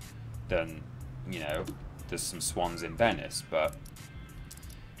dying than, you know, there's some swans in Venice. But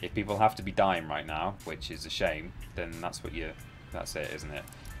if people have to be dying right now, which is a shame, then that's it, isn't it?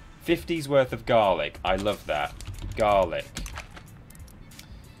 50's worth of garlic. I love that. Garlic.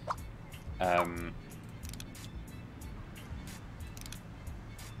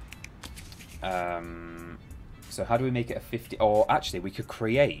 So how do we make it a 50? Or actually, we could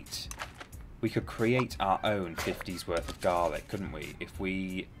create our own 50's worth of garlic, couldn't we? If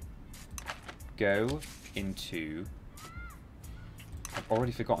we go into... I've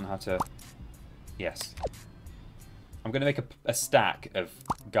already forgotten how to... Yes. I'm going to make a stack of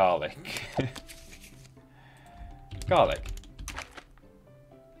garlic. Garlic.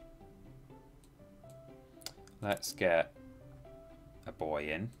 Let's get a boy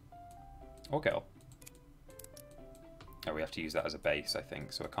in. Or girl. Oh, we have to use that as a base, I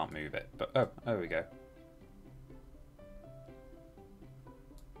think, so I can't move it. But, oh, there we go.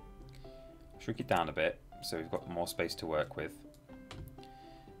 Shrink it down a bit, so we've got more space to work with.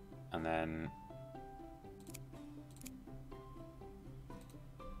 And then...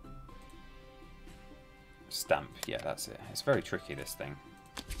 Stamp, yeah, that's it. It's very tricky, this thing.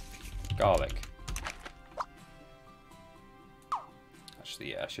 Garlic.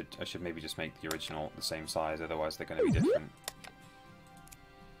 Actually, yeah, I should maybe just make the original the same size, otherwise they're going to be different.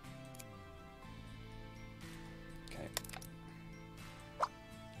 Okay.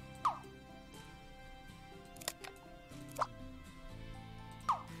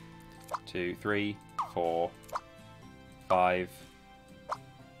 2, 3, 4, 5,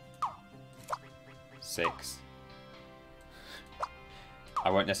 6. I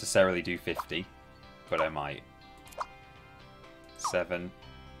won't necessarily do 50, but I might. 7,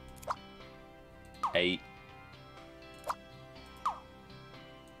 8,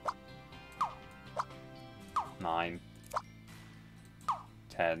 9,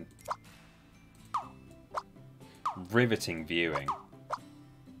 10. Riveting viewing.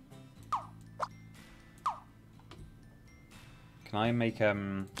 Can I make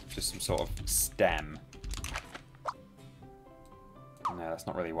just some sort of stem? No, that's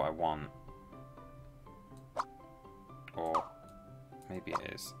not really what I want. Or maybe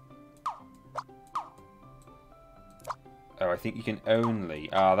it is. Oh, I think you can only...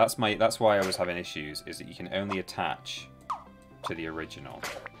 that's why I was having issues, is that you can only attach to the original.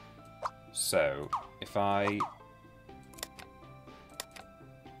 So, if I...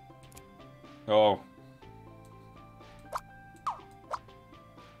 Oh.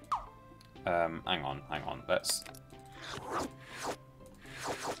 Hang on. Let's...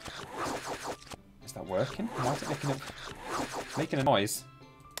 Is that working? Why is it making a noise?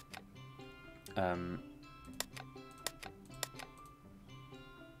 No.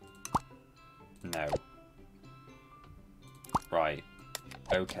 Right.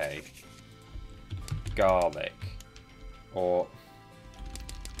 Okay. Garlic. Or...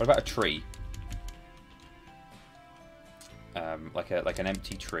 What about a tree? Like an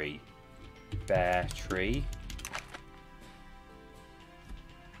empty tree. Bare tree.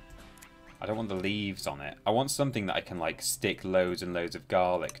 I don't want the leaves on it. I want something that I can like stick loads and loads of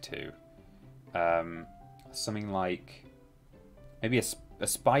garlic to. Something like maybe a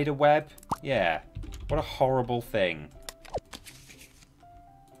spider web. Yeah. What a horrible thing.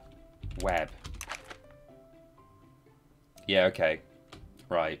 Web. Yeah. Okay.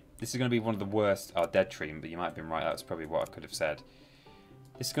 Right. This is going to be one of the worst. Oh, dead tree. But you might have been right. That's probably what I could have said.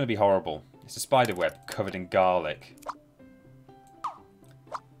 This is going to be horrible. It's a spider web covered in garlic.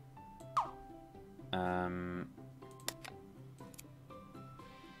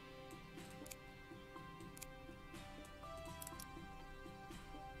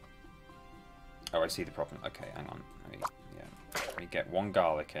 Oh, I see the problem. Okay, hang on. Let me get one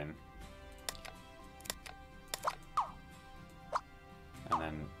garlic in. And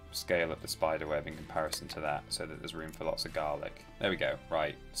then scale up the spider web in comparison to that so that there's room for lots of garlic. There we go.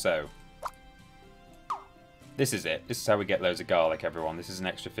 Right, so... This is it. This is how we get loads of garlic, everyone. This is an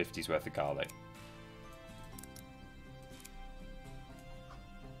extra 50's worth of garlic.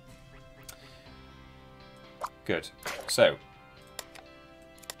 Good. So...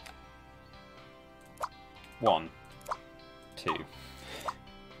 1, 2,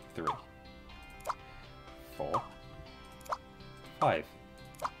 3, 4, 5,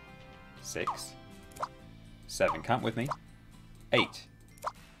 6, 7. Count with me. 8,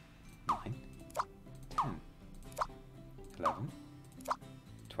 9, 10, 11,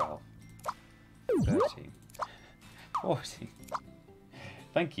 12, 13, 14.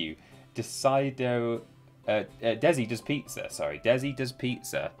 Thank you. Decido. Desi does pizza. Sorry, Desi does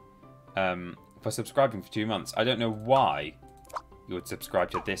pizza. For subscribing for 2 months. I don't know why you would subscribe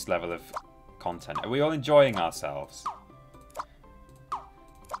to this level of content. Are we all enjoying ourselves?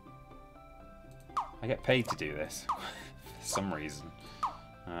 I get paid to do this for some reason.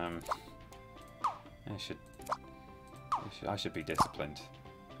 I should be disciplined.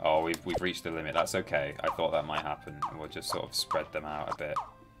 Oh, we've reached the limit. That's okay. I thought that might happen. We'll just sort of spread them out a bit.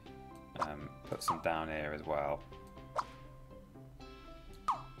 Put some down here as well.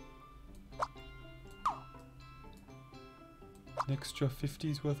 An extra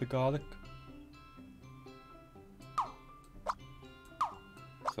 50's worth of garlic.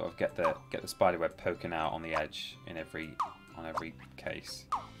 Sort of get the spiderweb poking out on the edge on every case.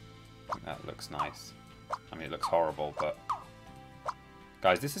 I think that looks nice. I mean, it looks horrible, but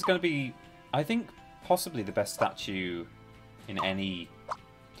guys, this is going to be, I think, possibly the best statue in any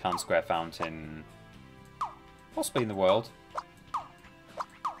town square fountain, possibly in the world.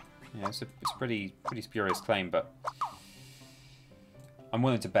 Yeah, it's a pretty spurious claim, but I'm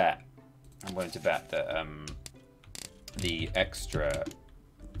willing to bet that the extra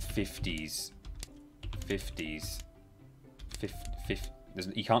 50s,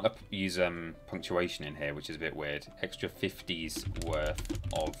 you can't use punctuation in here, which is a bit weird. Extra 50s worth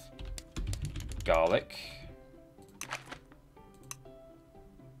of garlic.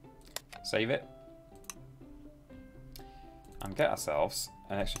 Save it. And get ourselves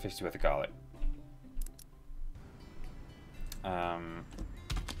an extra 50 worth of garlic.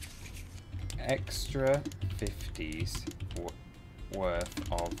 Extra 50s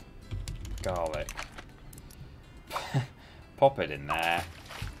worth of garlic. Pop it in there.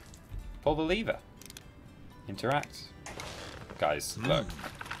 Pull the lever. Interact. Guys, look.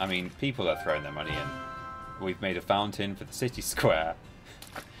 I mean, people are throwing their money in. We've made a fountain for the city square.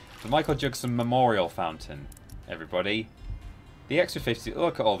 The Michael Jugson Memorial Fountain, everybody. The extra 50,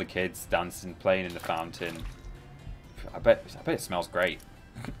 look at all the kids dancing, playing in the fountain. I bet it smells great.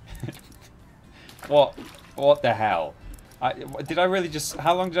 What the hell? Did I really just...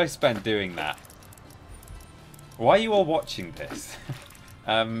 How long did I spend doing that? Why are you all watching this?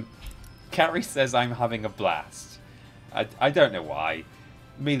 Carrie says I'm having a blast. I don't know why.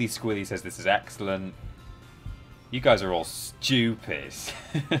 Mealy Squilly says this is excellent. You guys are all stupid.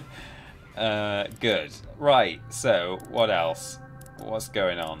 Good. Right, so, what else? What's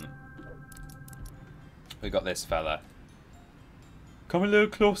going on? We got this fella. Come a little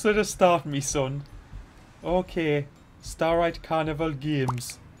closer to start, me son. Okay. Starlight Carnival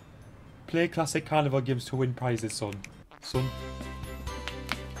Games. Play classic carnival games to win prizes, son.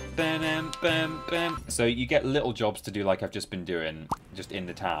 So you get little jobs to do like I've just been doing, just in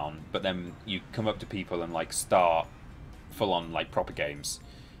the town, but then you come up to people and like start full-on like proper games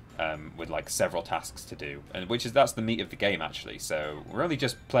with like several tasks to do, and that's the meat of the game actually. So we're only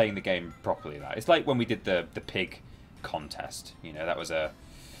just playing the game properly. That it's like when we did the pig contest. You know, that was like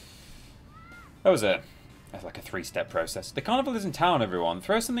a 3-step process. The carnival is in town, everyone.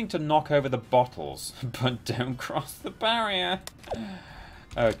 Throw something to knock over the bottles, but don't cross the barrier.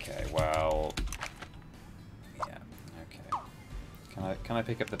 Okay, well, yeah, okay. Can I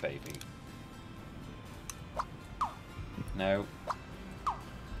pick up the baby? No.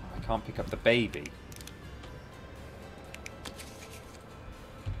 I can't pick up the baby.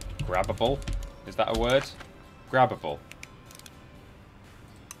 Grabbable? Is that a word? Grabbable.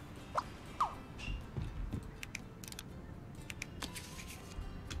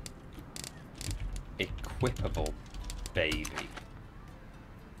 Equipable baby.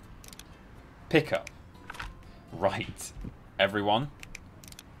 Pickup. Right. Everyone.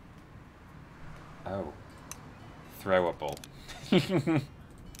 Oh. Throwable.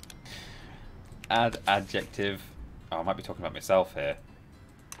 Add adjective. Oh, I might be talking about myself here.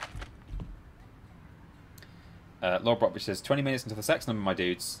 Lord Brockbridge says 20 minutes until the sex number, my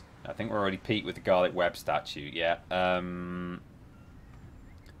dudes. I think we're already peaked with the garlic web statue. Yeah.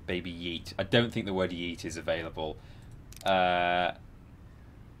 Baby yeet. I don't think the word yeet is available.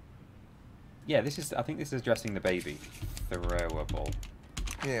 Yeah, I think this is addressing the baby. Throwable.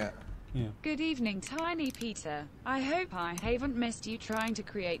 Yeah. Good evening, Tiny Peter. I hope I haven't missed you trying to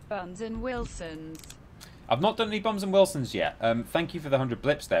create Buns and Wilsons. I've not done any Bums and Wilsons yet. Thank you for the 100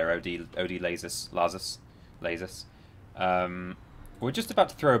 blips there, OD Lazus. We're just about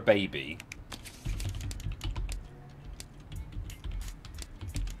to throw a baby.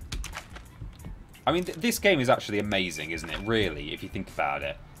 I mean, this game is actually amazing, isn't it? Really, if you think about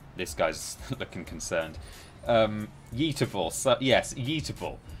it. This guy's looking concerned. Yeetable. So, yes,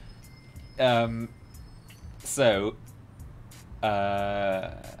 yeetable.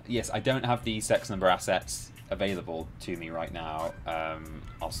 Yes, I don't have the sex number assets available to me right now.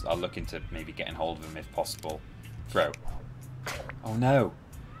 I'll look into maybe getting hold of them if possible. Throw. Oh no.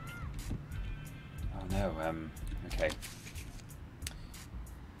 Oh no. Okay.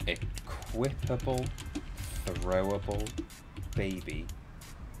 Equipable, throwable, baby.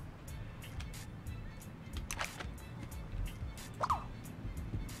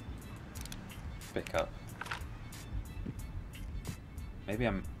 Pick up. Maybe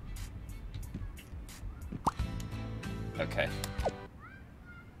I'm... Okay.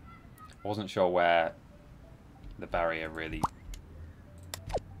 Wasn't sure where the barrier really...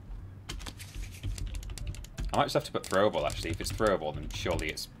 I might just have to put throwable, actually. If it's throwable, then surely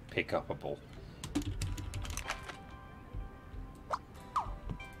it's pick-upable.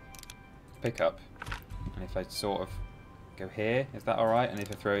 Pick up. And if I sort of go here, is that alright? And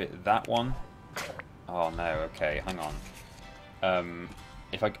if I throw it that one... Oh no, okay, hang on.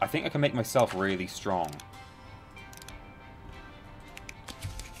 I think I can make myself really strong.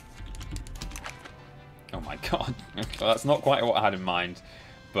 Oh my god. Okay, that's not quite what I had in mind.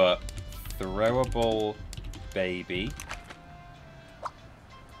 But throwable baby.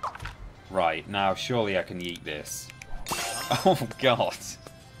 Right, now surely I can yeet this. Oh god.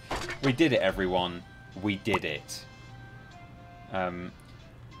 We did it, everyone. We did it.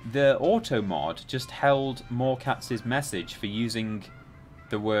 The auto mod just held Moorcats's message for using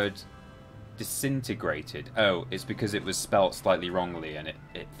the word disintegrated. Oh, it's because it was spelt slightly wrongly and it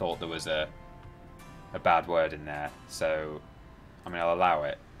thought there was a bad word in there. So, I mean, I'll allow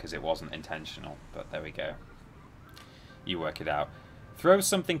it because it wasn't intentional, but there we go. You work it out. Throw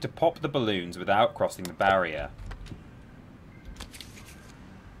something to pop the balloons without crossing the barrier.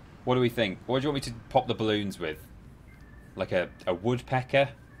 What do we think? What do you want me to pop the balloons with? Like a woodpecker?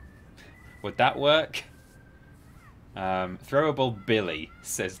 Would that work? Throwable Billy,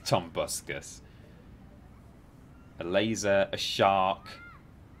 says Tom Buscus. A laser, a shark,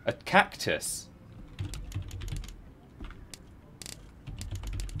 a cactus.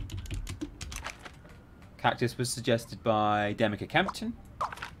 Cactus was suggested by Demica Kempton.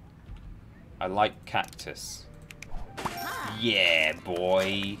 I like cactus. Yeah,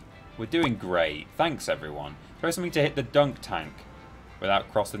 boy. We're doing great. Thanks, everyone. Throw something to hit the dunk tank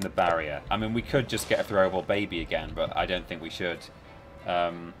without crossing the barrier. I mean, we could just get a throwable baby again, but I don't think we should.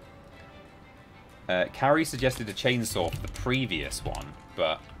 Carrie suggested a chainsaw for the previous one,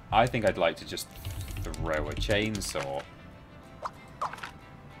 but I think I'd like to just throw a chainsaw.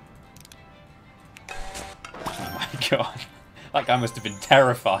 Oh my god. That guy must have been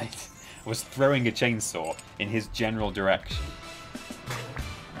terrified. I was throwing a chainsaw in his general direction.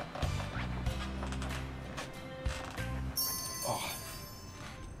 Oh.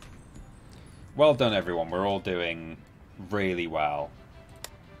 Well done, everyone. We're all doing really well.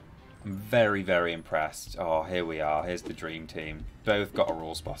 I'm very, very impressed. Oh, here we are. Here's the dream team. Both got a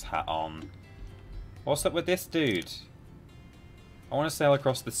Rules Boss hat on. What's up with this dude? I want to sail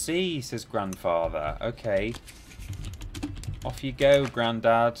across the sea, says Grandfather. Okay. Off you go,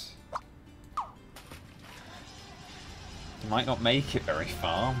 Grandad. You might not make it very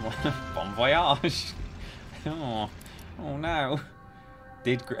far. Bon voyage. Oh no.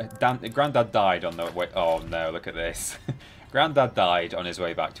 Grandad died on the way... Oh no, look at this. Grandad died on his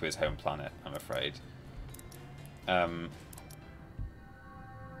way back to his home planet, I'm afraid.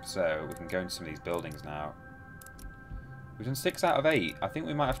 So, we can go into some of these buildings now. We've done 6 out of 8. I think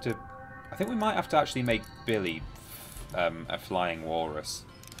we might have to... I think we might have to actually make Billy a flying walrus.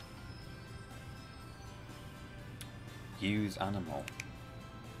 Use animal.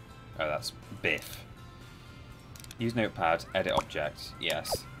 Oh, that's Biff. Use notepad, edit object.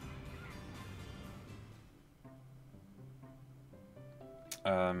 Yes.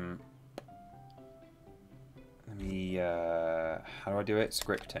 Let me, how do I do it?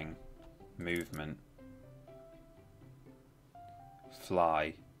 Scripting. Movement.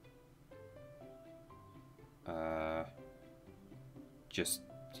 Fly. Just,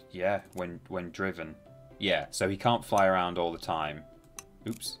 yeah, when driven. Yeah, so he can't fly around all the time.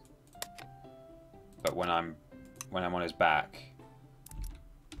 Oops. But when I'm on his back.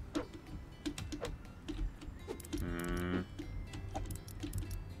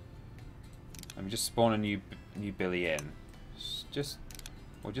 Let me just spawn a new Billy in. Just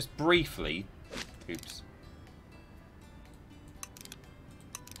briefly. Oops.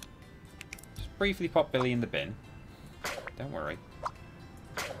 Just briefly pop Billy in the bin. Don't worry.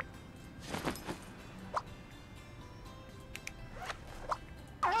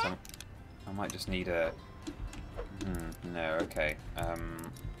 might just need a... no, okay. I'll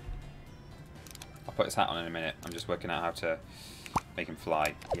put his hat on in a minute. I'm just working out how to make him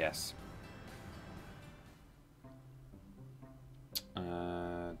fly. Yes.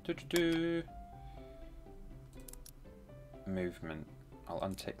 Movement. I'll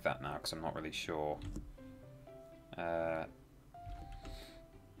untick that now because I'm not really sure. I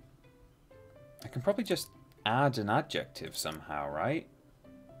can probably just add an adjective somehow, right?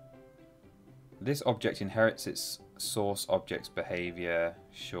 This object inherits its source object's behavior.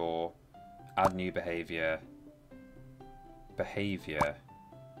 Sure. Add new behavior. Behavior.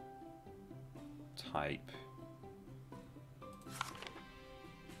 Type.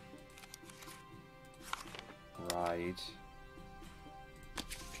 Ride.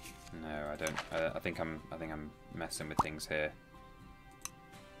 No, I don't. I think I'm messing with things here.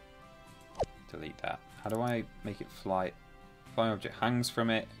 Delete that. How do I make it fly? Flying object hangs from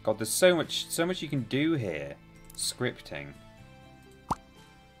it. God, there's so much you can do here. Scripting.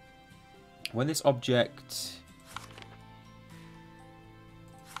 When this object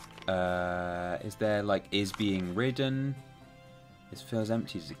is there like is being ridden. This feels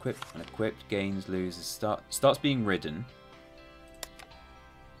empty. Is equipped. When equipped, gains, loses, starts being ridden.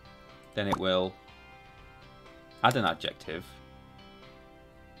 Then it will add an adjective.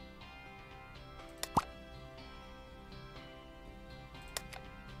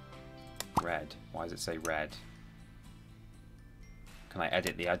 Red. Why does it say red? Can I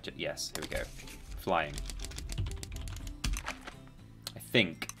edit the adjective? Yes, here we go. Flying. I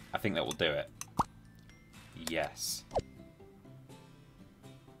think that will do it. Yes.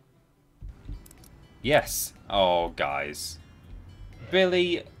 Yes. Oh, guys.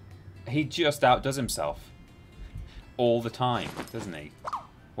 Billy, he just outdoes himself. All the time, doesn't he?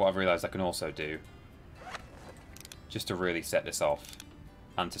 What I've realised I can also do, just to really set this off,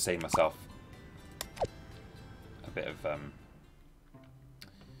 and to save myself a bit of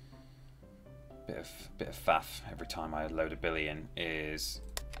faff every time I load a Billy in, is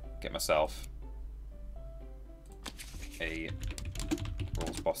get myself a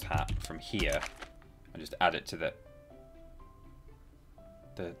Rules Boss hat from here and just add it to the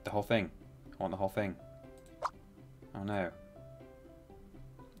whole thing. I want the whole thing. Oh no.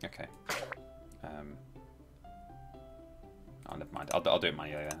 Okay. Oh, never mind. I'll do it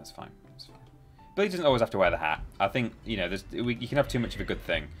manually then. That's fine. That's fine. But he doesn't always have to wear the hat. I think, you know, you can have too much of a good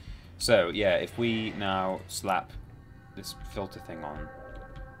thing. So yeah, if we now slap this filter thing on,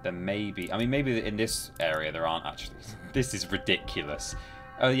 then maybe, I mean, maybe in this area there aren't actually. This is ridiculous.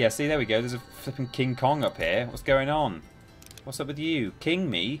 Oh yeah, see, there we go. There's a flipping King Kong up here. What's going on? What's up with you? King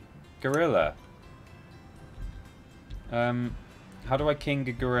me? Gorilla. How do I king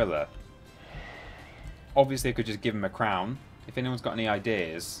a gorilla? Obviously I could just give him a crown. If anyone's got any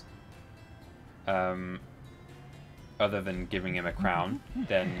ideas, other than giving him a crown,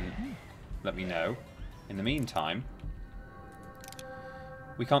 then let me know. In the meantime,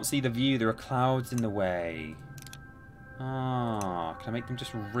 we can't see the view. There are clouds in the way. Ah, can I make them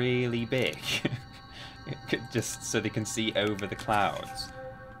just really big? Just so they can see over the clouds.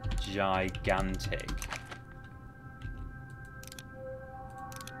 Gigantic.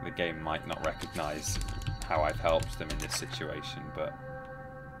 The game might not recognise how I've helped them in this situation, but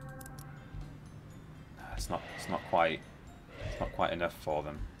it's not quite enough for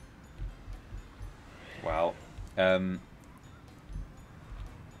them. Well,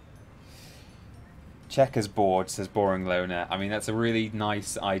 checkers board, says Boring Loner. I mean, that's a really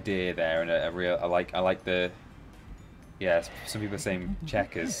nice idea there, and a real. I like the. Yeah, some people are saying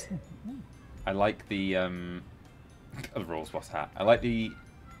checkers. I like the Rules Boss hat. I like the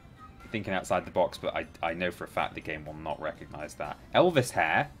thinking outside the box, but I know for a fact the game will not recognise that. Elvis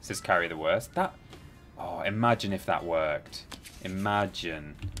hair, says Carry the Worst. That. Oh, imagine if that worked.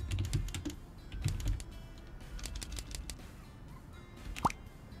 Imagine.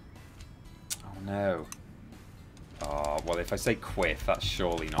 Oh no. Oh, well, if I say quiff, that's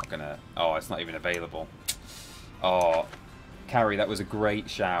surely not gonna... Oh, it's not even available. Oh, Carrie, that was a great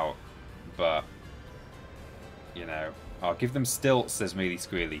shout, but, you know... I'll give them stilts, says Mealy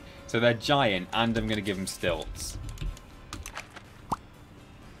Squealy. So they're giant, and I'm going to give them stilts.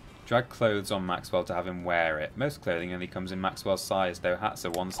 Drag clothes on Maxwell to have him wear it. Most clothing only comes in Maxwell's size, though hats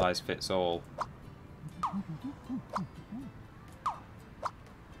are one size fits all.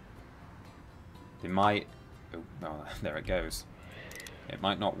 They might... Oh, there it goes. It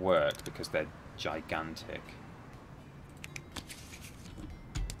might not work because they're gigantic.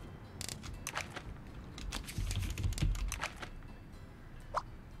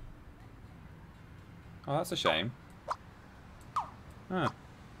 Oh, that's a shame. Huh.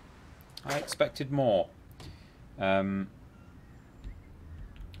 I expected more.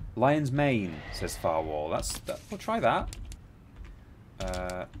 Lion's mane, says Farwall. We'll try that.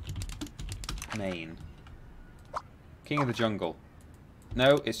 Mane. King of the jungle.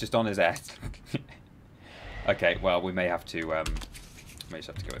 No, it's just on his head. Okay, well, we may have to go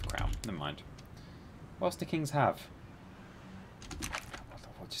with crown. Never mind. What else do kings have?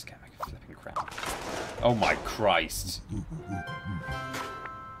 We'll just get like a flipping crown. Oh my Christ.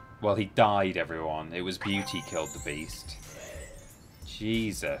 Well, he died, everyone. It was Beauty killed the beast.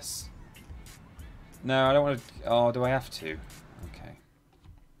 Jesus. No, I don't want to... Oh, do I have to? Okay.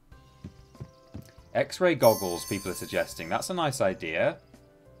 X-ray goggles, people are suggesting. That's a nice idea.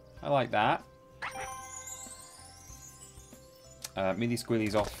 I like that. Millie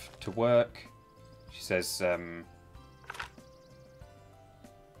Squilly's off to work. She says...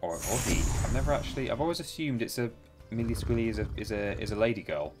 Or he. I've never actually... I've always assumed it's a... Millie Squilly is a lady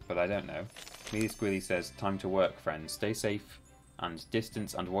girl, but I don't know. Millie Squilly says, time to work, friends. Stay safe and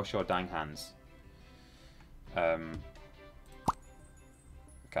distance and wash your dang hands. Catpot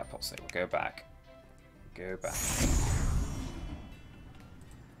say, we'll go back. Go back.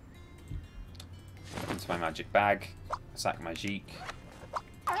 Into my magic bag. Sack magique.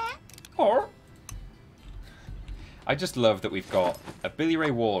 Or... I just love that we've got a Billy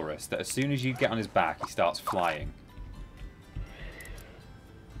Ray Walrus that as soon as you get on his back, he starts flying.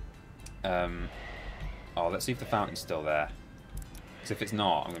 Oh, let's see if the fountain's still there. Because if it's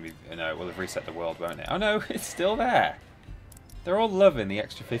not, I'm going to be... No, it will have reset the world, won't it? Oh no, it's still there. They're all loving the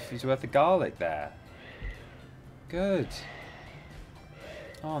extra 50's worth of garlic there. Good.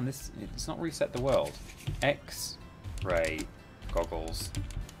 Oh, and this... It's not reset the world. X-ray goggles.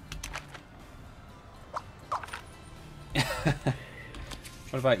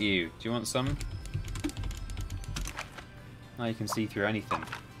 What about you? Do you want some? Now you can see through anything.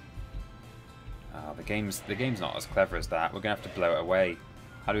 Oh, the game's not as clever as that. We're gonna have to blow it away.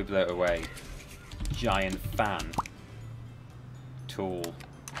 How do we blow it away? Giant fan. Tool.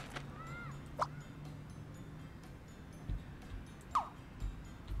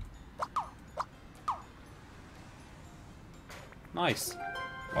 Nice.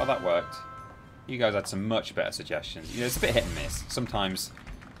 Well, that worked. You guys had some much better suggestions. You know, it's a bit hit and miss. Sometimes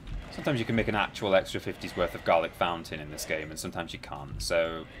you can make an actual extra 50's worth of garlic fountain in this game, and sometimes you can't.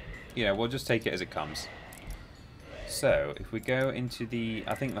 So, you know, we'll just take it as it comes. So, if we go into the...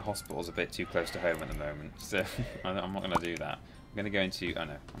 I think the hospital's a bit too close to home at the moment, so I'm not going to do that. I'm going to go into... Oh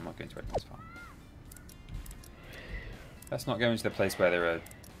no, I'm not going to Edmund's Farm. Let's not go into the place where there are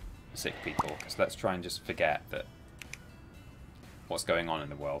sick people, because let's try and just forget that what's going on in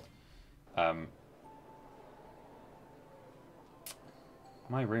the world.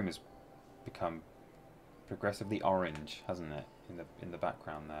 My room has become progressively orange, hasn't it? In the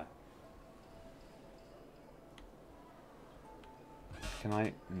background there. Can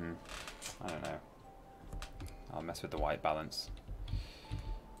I? I don't know. I'll mess with the white balance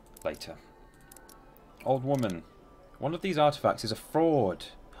later. Old woman, one of these artifacts is a fraud.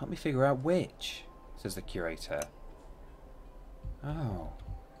 Help me figure out which, says the curator. Oh.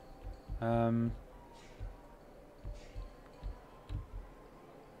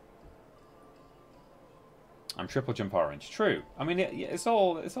 I'm triple jump orange. True. I mean, it's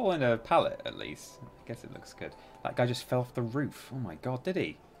all in a palette at least. I guess it looks good. That guy just fell off the roof. Oh my god, did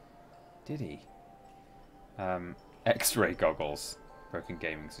he? Did he? X-ray goggles. Broken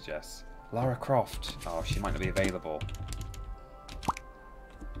Gaming suggests. Lara Croft. Oh, she might not be available.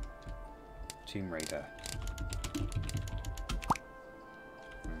 Tomb Raider.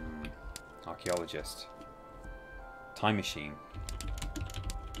 Archaeologist. Time machine.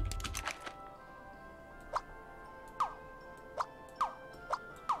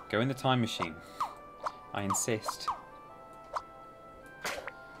 Go in the time machine. I insist.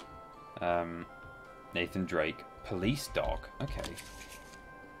 Nathan Drake. Police dog. Okay.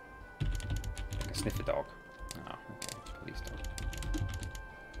 Like a sniffer dog. Oh, okay. Police dog.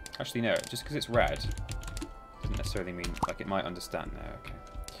 Actually, no. Just because it's red doesn't necessarily mean... Like, it might understand. No, okay.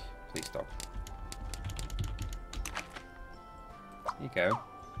 Police dog. There you go.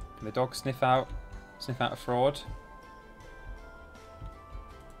 Can the dog sniff out a fraud?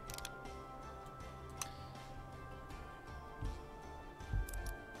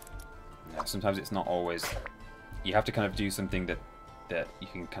 No, sometimes it's not always... You have to kind of do something that you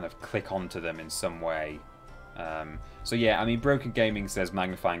can kind of click onto them in some way. So yeah, I mean, Broken Gaming says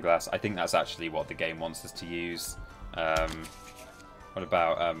magnifying glass. I think that's actually what the game wants us to use. What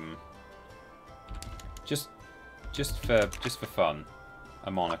about just for fun,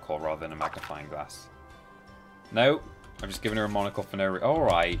 a monocle rather than a magnifying glass? No, I've just given her a monocle for no reason.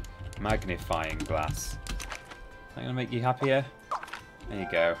 Alright. Magnifying glass. That going to make you happier? There you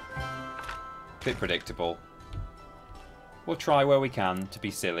go. Bit predictable. We'll try where we can to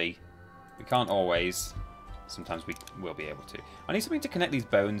be silly. We can't always. Sometimes we will be able to. I need something to connect these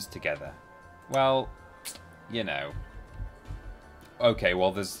bones together. Well, you know. Okay,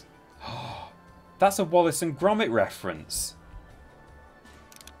 well there's... That's a Wallace and Gromit reference.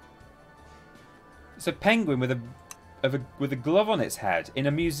 It's a penguin with a glove on its head in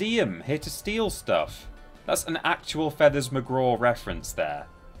a museum here to steal stuff. That's an actual Feathers McGraw reference there.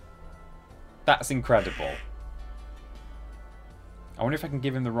 That's incredible. I wonder if I can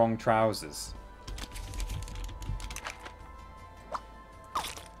give him the wrong trousers.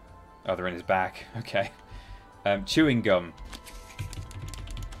 Oh, they're in his back. Okay. Chewing gum.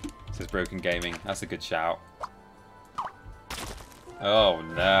 Says Broken Gaming. That's a good shout. Oh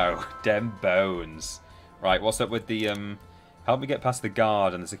no. Dem bones. Right, what's up with the... Help me get past the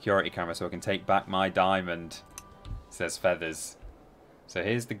guard and the security camera so I can take back my diamond. Says Feathers. So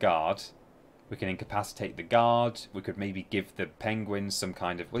here's the guard. We can incapacitate the guard. We could maybe give the penguin some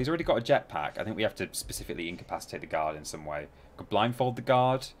kind of... Well, he's already got a jetpack. I think we have to specifically incapacitate the guard in some way. We could blindfold the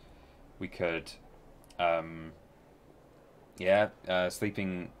guard. We could...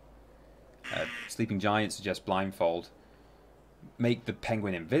 Sleeping Giant suggests blindfold. Make the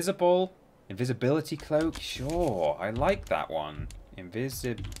penguin invisible. Invisibility cloak. Sure, I like that one.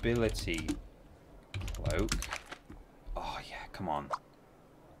 Invisibility cloak. Oh, yeah, come on.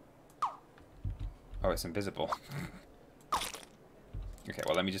 Oh, it's invisible. Okay,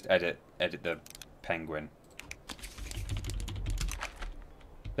 well, let me just edit the penguin.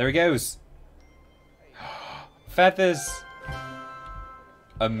 There he goes. Feathers.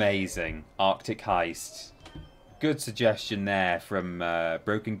 Amazing. Arctic Heist. Good suggestion there from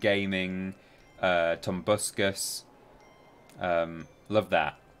Broken Gaming, Tombuscus. Love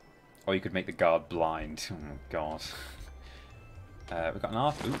that. Or you could make the guard blind. Oh, God. We've got an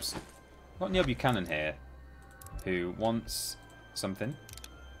Arthur. Oops. We've got Neil Buchanan here, who wants something.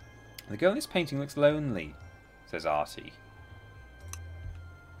 The girl in this painting looks lonely, says Artie.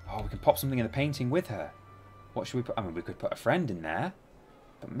 Oh, we can pop something in the painting with her. What should we put? I mean, we could put a friend in there.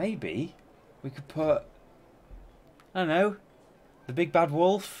 But maybe we could put... I don't know. The Big Bad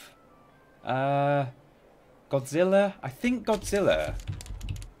Wolf. Godzilla. I think Godzilla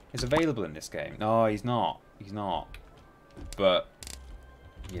is available in this game. No, he's not. He's not. But,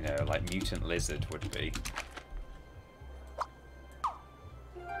 you know, like Mutant Lizard would be.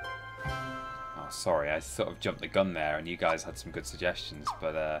 Oh, sorry. I sort of jumped the gun there and you guys had some good suggestions.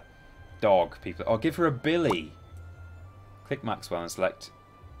 But, dog, people... Oh, give her a Billy. Click Maxwell and select...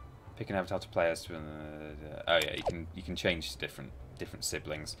 Pick an avatar to players. Oh yeah, you can change to different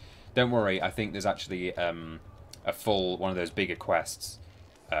siblings. Don't worry, I think there's actually a full one of those bigger quests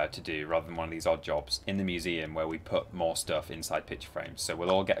to do rather than one of these odd jobs in the museum where we put more stuff inside picture frames. So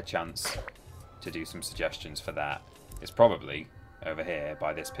we'll all get a chance to do some suggestions for that. It's probably over here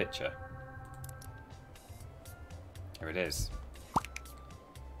by this picture. Here it is.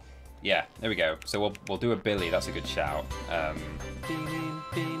 Yeah, there we go. So we'll do a Billy. That's a good shout.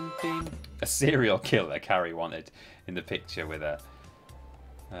 A serial killer Carrie wanted in the picture with a...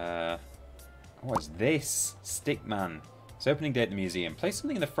 what is this? Stickman. It's opening day at the museum. Place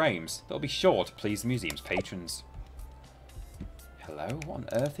something in the frames that'll be sure to please the museum's patrons. Hello? What on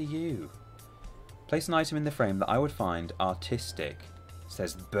earth are you? Place an item in the frame that I would find artistic,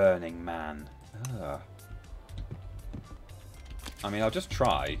 says Burning Man. Ugh. I mean, I'll just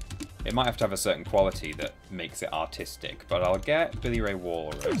try. It might have to have a certain quality that makes it artistic, but I'll get Billy Ray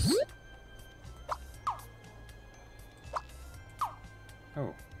Walrus.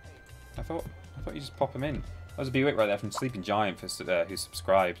 Oh, I thought you just pop him in. That was a Bewit right there from Sleeping Giant for who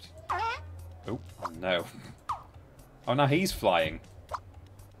subscribed. Oh no! Oh, now he's flying.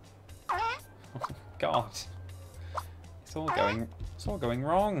 Oh, God, it's all going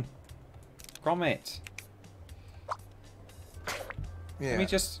wrong. Gromit. Yeah. Let me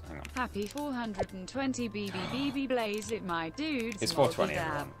just... Hang on. Happy 420 BB Blaze it, my dudes. It's 420,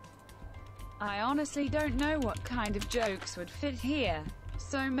 everyone. I honestly don't know what kind of jokes would fit here,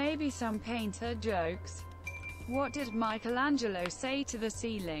 so maybe some painter jokes. What did Michelangelo say to the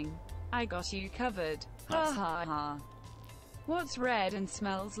ceiling? I got you covered. Ha ha ha. What's red and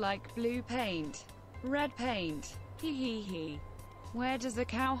smells like blue paint? Red paint. Hee hee hee. Where does a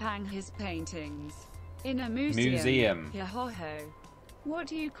cow hang his paintings? In a museum. Yeah ho ho. What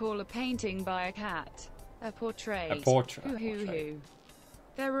do you call a painting by a cat? A portrait. A portrait. Hoo hoo hoo.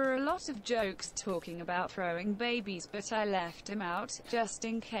 There were a lot of jokes talking about throwing babies, but I left him out, just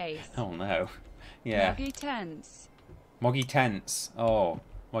in case. Oh no. Yeah. Lucky tense. Moggy Tents. Oh,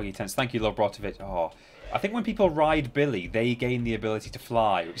 Moggy Tents. Thank you, Lobrotovich. Oh, I think when people ride Billy, they gain the ability to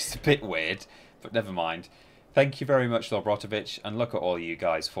fly, which is a bit weird, but never mind. Thank you very much, Lobrotovich, and look at all you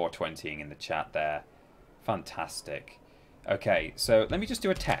guys 420ing in the chat there. Fantastic. Okay, so let me just do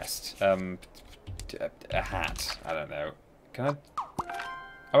a test. A hat. I don't know. Can I...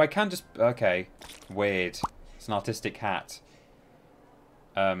 Oh, I can just... Okay. Weird. It's an artistic hat.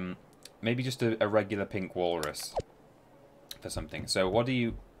 Maybe just a regular pink walrus for something. So what do you...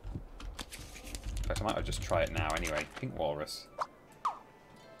 In fact, I might just try it now anyway. Pink walrus.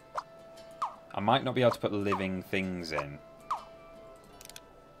 I might not be able to put living things in.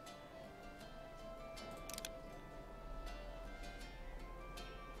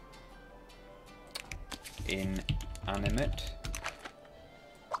 Inanimate.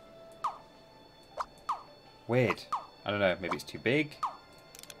 Weird. I don't know. Maybe it's too big.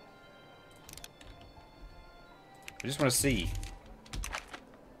 I just want to see.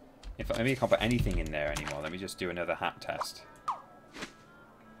 If maybe I can't put anything in there anymore. Let me just do another hat test.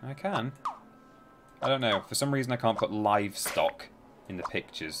 I can. I don't know. For some reason I can't put livestock in the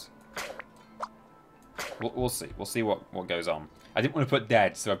pictures. We'll see. We'll see what goes on. I didn't want to put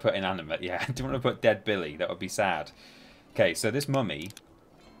dead, so I put inanimate. Yeah, I didn't want to put dead Billy. That would be sad. Okay, so this mummy...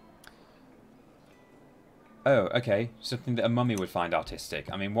 Oh, okay. Something that a mummy would find artistic.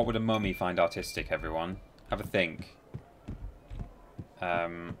 I mean, what would a mummy find artistic, everyone? Have a think.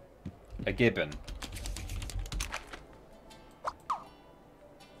 A gibbon.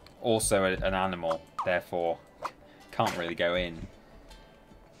 Also an animal, therefore can't really go in.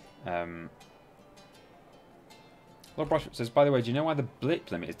 Lord Brushwood says, by the way, do you know why the blip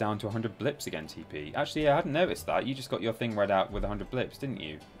limit is down to 100 blips again, TP? Actually, yeah, I hadn't noticed that. You just got your thing read out with 100 blips, didn't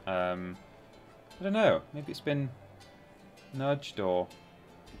you? I don't know. Maybe it's been nudged or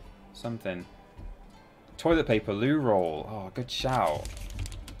something. Toilet paper, loo roll. Oh, good shout.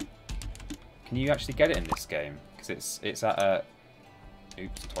 Can you actually get it in this game? Because it's at a...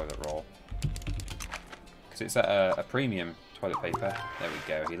 Oops, toilet roll. Because it's at a premium toilet paper. There we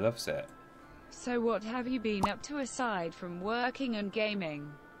go. He loves it. So what have you been up to aside from working and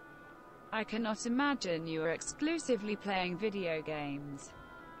gaming? I cannot imagine you are exclusively playing video games.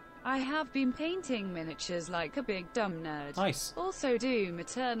 I have been painting miniatures like a big dumb nerd. Nice. Also Doom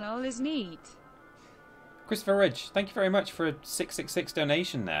Eternal is neat. Christopher Ridge, thank you very much for a 666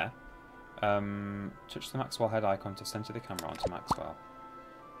 donation there. Touch the Maxwell head icon to center the camera onto Maxwell.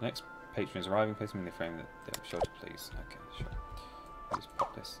 The next patron is arriving. Place him in the frame that I'm sure to please. Okay, sure. I'll just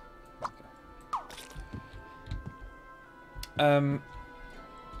pop this. Okay.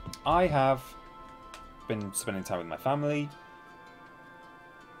 I have been spending time with my family.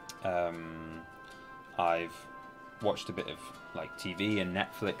 I've watched a bit of like TV and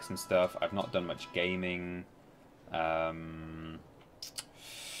Netflix and stuff. I've not done much gaming.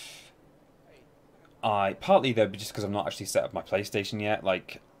 Partly though, just because I've not actually set up my PlayStation yet.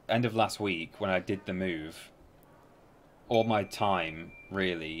 Like end of last week when I did the move, all my time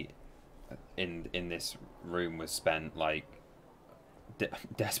really in this room was spent like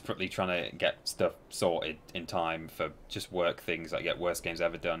desperately trying to get stuff sorted in time for just work things, like get worst games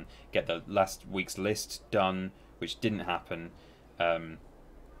ever done, get the last week's list done, which didn't happen.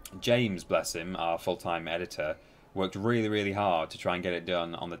 James, bless him, our full-time editor, worked really, really hard to try and get it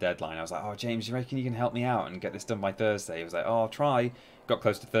done on the deadline. I was like, oh, James, you reckon you can help me out and get this done by Thursday? He was like, oh, I'll try. Got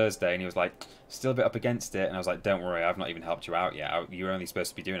close to Thursday, and he was like, still a bit up against it. And I was like, don't worry, I've not even helped you out yet. You're only supposed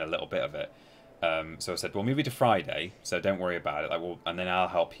to be doing a little bit of it. So I said, well, move it to Friday, so don't worry about it. Like, and then I'll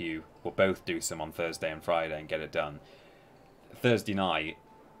help you. We'll both do some on Thursday and Friday and get it done. Thursday night,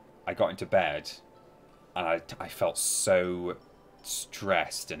 I got into bed, and I felt so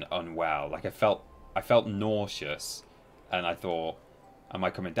stressed and unwell. Like I felt nauseous, and I thought, am I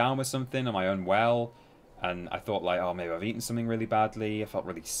coming down with something? Am I unwell? And I thought like, oh, maybe I've eaten something really badly. I felt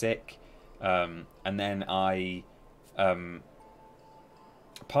really sick, and then I,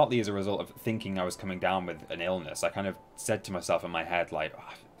 partly as a result of thinking I was coming down with an illness, I kind of said to myself in my head like,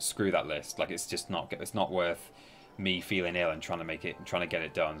 oh, screw that list. Like it's not worth me feeling ill and trying to get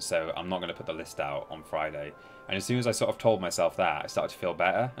it done. So I'm not going to put the list out on Friday. And as soon as I sort of told myself that, I started to feel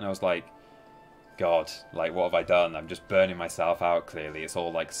better, and I was like, God, like what have I done? I'm just burning myself out. Clearly, it's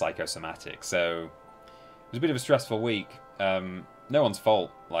all like psychosomatic. So it was a bit of a stressful week. No one's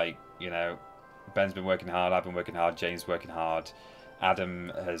fault. Like, you know, Ben's been working hard. I've been working hard. James working hard.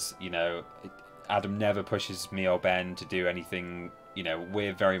 Adam has, you know, Adam never pushes me or Ben to do anything. You know,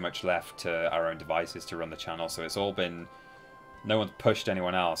 we're very much left to our own devices to run the channel. So it's all been, no one's pushed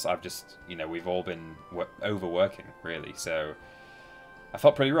anyone else. I've just, you know, we've all been overworking really. So I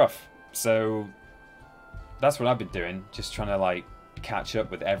felt pretty rough. So that's what I've been doing. Just trying to like catch up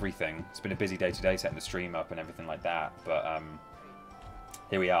with everything. It's been a busy day today, setting the stream up and everything like that. But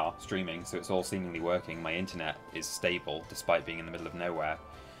here we are streaming, so it's all seemingly working. My internet is stable despite being in the middle of nowhere.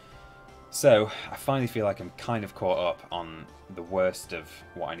 So I finally feel like I'm kind of caught up on the worst of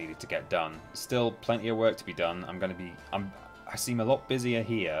what I needed to get done. Still plenty of work to be done. I seem a lot busier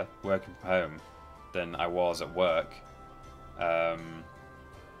here working from home than I was at work.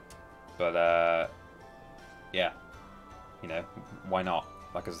 Yeah, you know, why not?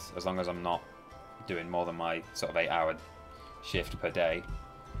 Like as long as I'm not doing more than my sort of 8-hour shift per day,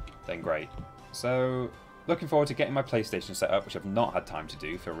 then great. So looking forward to getting my PlayStation set up, which I've not had time to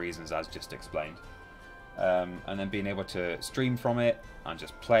do for reasons as just explained. And then being able to stream from it and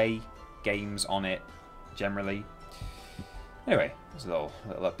just play games on it generally. Anyway, it's a little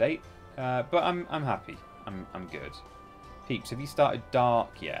update. But I'm happy. I'm good. Peeps, have you started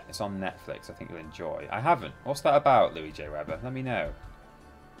Dark yet? It's on Netflix. I think you'll enjoy. I haven't. What's that about, Louis J. Webber? Let me know.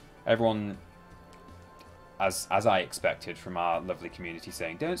 Everyone, as I expected from our lovely community,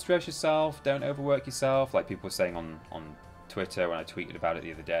 saying don't stress yourself, don't overwork yourself, like people were saying on Twitter when I tweeted about it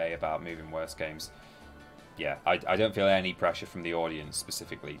the other day about moving worse games. Yeah, I don't feel any pressure from the audience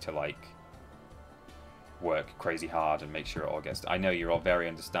specifically to like work crazy hard and make sure it all gets... I know you're all very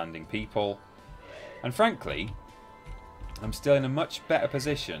understanding people, and frankly, I'm still in a much better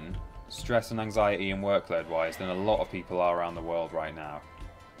position, stress and anxiety and workload wise, than a lot of people are around the world right now.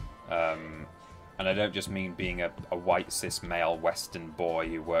 And I don't just mean being a white cis male Western boy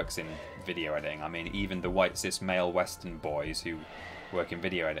who works in video editing. I mean even the white cis male Western boys who work in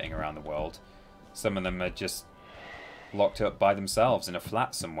video editing around the world. Some of them are just locked up by themselves in a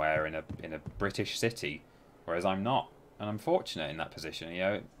flat somewhere in a British city, whereas I'm not, and I'm fortunate in that position. You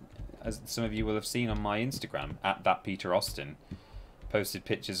know, as some of you will have seen on my Instagram, @thatPeterAustin, posted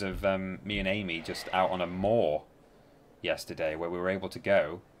pictures of me and Amy just out on a moor yesterday where we were able to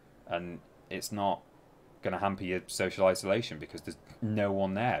go, and it's not going to hamper your social isolation because there's no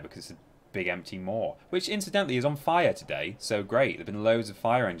one there, because it's a big empty moor, which incidentally is on fire today. So great, there have been loads of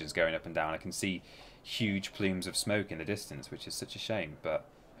fire engines going up and down. I can see huge plumes of smoke in the distance, which is such a shame, but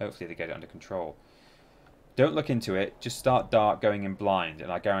hopefully they get it under control. Don't look into it, just start Dark going in blind,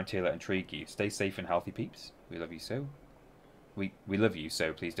 and I guarantee it'll intrigue you. Stay safe and healthy, peeps. We love you so. We love you,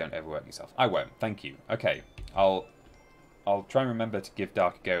 so please don't overwork yourself. I won't, thank you. Okay, I'll try and remember to give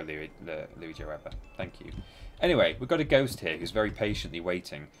Dark a go, Louis J. Webber. Thank you. Anyway, we've got a ghost here who's very patiently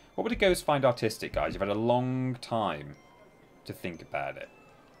waiting. What would a ghost find artistic, guys? You've had a long time to think about it.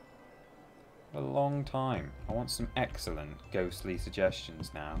 A long time. I want some excellent ghostly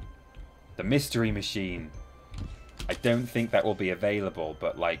suggestions now. The mystery machine. I don't think that will be available,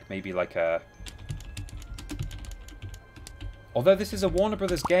 but like maybe like a... Although this is a Warner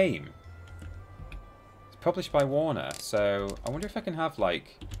Brothers game. It's published by Warner, so I wonder if I can have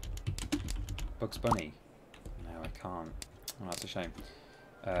like Bugs Bunny. No, I can't. Oh, that's a shame.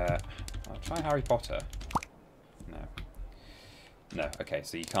 I'll try Harry Potter. No. No, okay,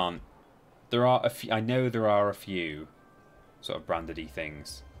 so you can't... There are a few... I know there are a few sort of branded-y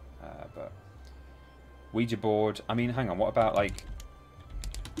things. But Ouija board. I mean, hang on. What about like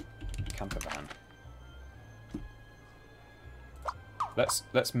camper van?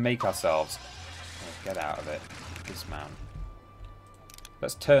 Let's make ourselves get out of it. This man.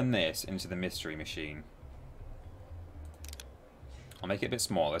 Let's turn this into the mystery machine. I'll make it a bit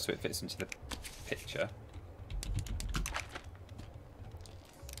smaller so it fits into the picture.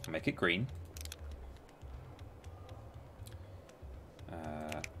 I'll make it green.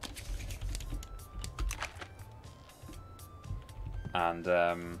 And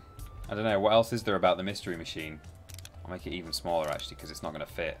I don't know, what else is there about the mystery machine? I'll make it even smaller actually because it's not going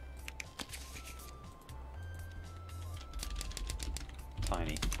to fit.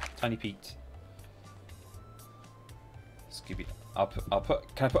 Tiny Pete. Scooby.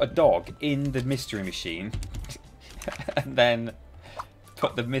 Can I put a dog in the mystery machine? And then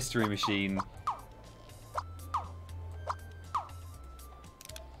put the mystery machine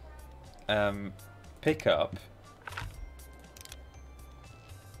pick up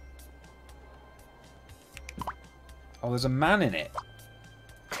Oh, there's a man in it.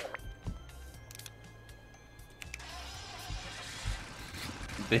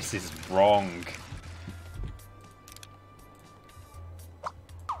 This is wrong.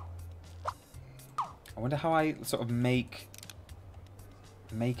 I wonder how I sort of make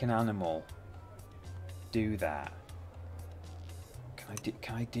an animal do that.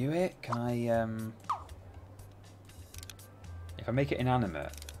 Can I do it? Can I if I make it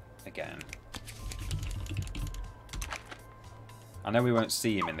inanimate again? I know we won't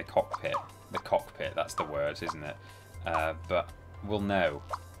see him in the cockpit, the cockpit. That's the word, isn't it? But we'll know.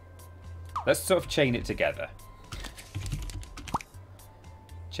 Let's sort of chain it together.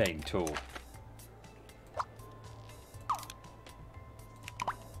 Chain tool.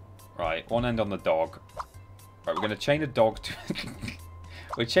 Right, one end on the dog. Right, we're going to chain a dog to...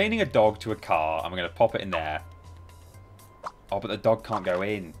 We're chaining a dog to a car, and we're going to pop it in there. Oh, but the dog can't go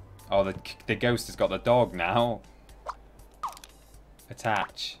in. Oh, the ghost has got the dog now.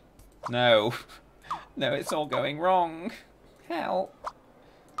 Attach. No. No, it's all going wrong. Help.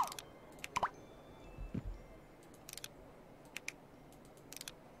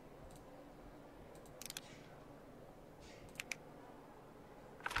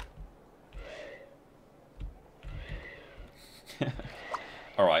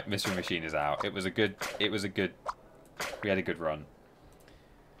 All right, Mystery Machine is out. It was a good. We had a good run.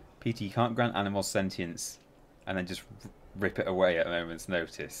 PT, you can't grant animals sentience and then just rip it away at a moment's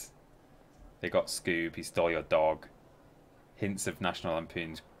notice. They got Scoob. He stole your dog. Hints of National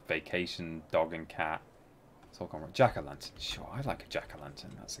Lampoon's Vacation, dog and cat. It's all gone wrong. Jack-o'-lantern. Sure, I like a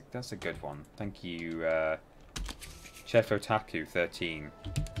jack-o'-lantern. That's a good one. Thank you, Chef Otaku 13.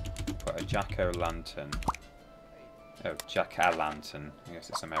 Put a jack-o'-lantern. Oh, jack-o'-lantern. I guess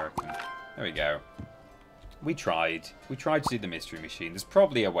it's American. There we go. We tried. We tried to do the Mystery Machine. There's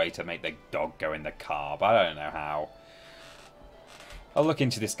probably a way to make the dog go in the car, but I don't know how. I'll look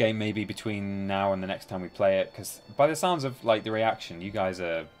into this game maybe between now and the next time we play it, because by the sounds of like the reaction, you guys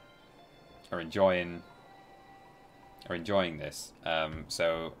are enjoying this.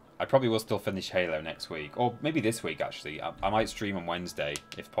 So I probably will still finish Halo next week, or maybe this week actually. I might stream on Wednesday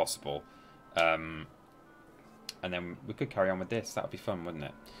if possible. And then we could carry on with this. That would be fun, wouldn't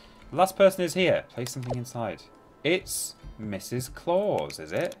it? The last person is here. Place something inside. It's Mrs. Claus,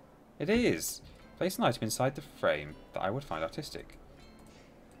 is it? It is. Place an item inside the frame that I would find artistic.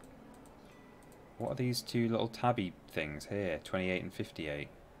 What are these two little tabby things here? 28 and 58.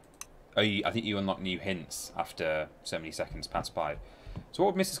 Oh, I think you unlock new hints after so many seconds pass by. So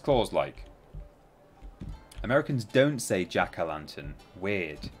what would Mrs. Claus like? Americans don't say jack-o'-lantern.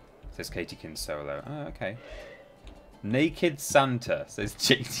 Weird, says Katie Kinsolo. Oh, okay. Naked Santa, says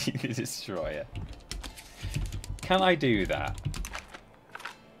JT the Destroyer. Can I do that?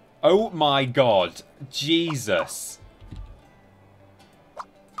 Oh my god. Jesus.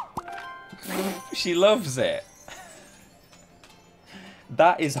 She loves it.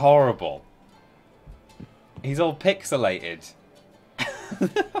 That is horrible. He's all pixelated.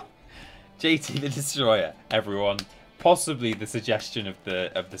 JT the Destroyer, everyone. Possibly the suggestion of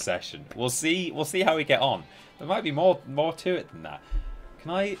the session. We'll see how we get on. There might be more to it than that.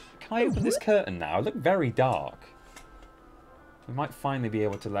 Can I open this curtain now? It looks very dark. We might finally be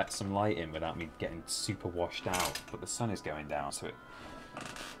able to let some light in without me getting super washed out. But the sun is going down, so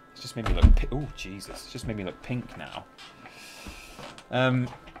it's just made me look. Oh Jesus! It's just made me look pink now.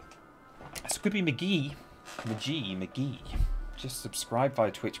 Squibby McGee just subscribed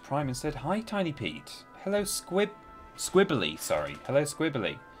via Twitch Prime and said, "Hi, Tiny Pete. Hello, Squibbly. Sorry. Hello,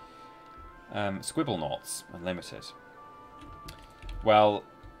 Squibbly. Scribblenauts Unlimited. Well,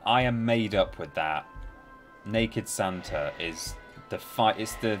 I am made up with that. Naked Santa is the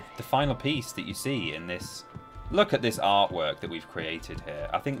final piece that you see in this. Look at this artwork that we've created here.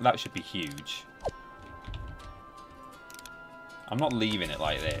 I think that should be huge. I'm not leaving it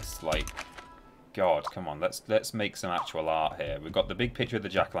like this. Like, God, come on. Let's make some actual art here. We've got the big picture of the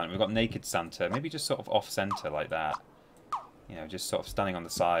jack-o'-lantern. We've got Naked Santa. Maybe just sort of off-center like that. You know, just sort of standing on the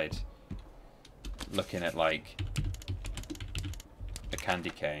side. Looking at, like, a candy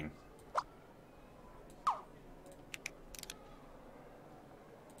cane.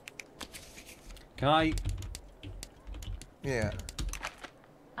 Can I... Yeah.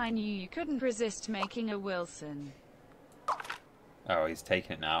 I knew you couldn't resist making a Wilson. Oh, he's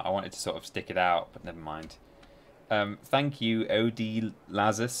taking it now. I wanted to sort of stick it out, but never mind. Thank you, OD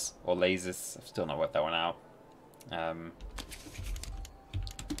Lazus, or Lazus. I've still not worked that one out.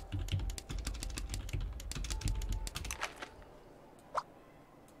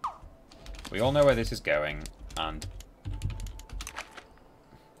 We all know where this is going, and...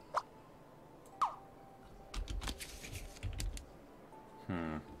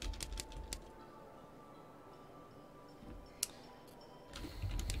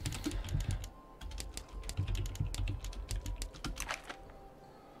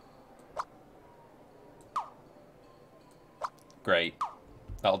 Great.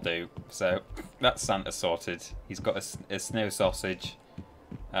 That'll do. So, that's Santa sorted. He's got a snow sausage.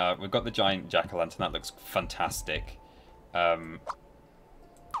 We've got the giant jack-o'-lantern. That looks fantastic. We'll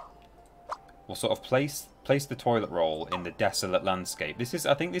sort of place place the toilet roll in the desolate landscape. This is,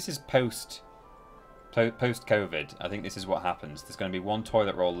 I think this is post-COVID. I think this is what happens. There's going to be one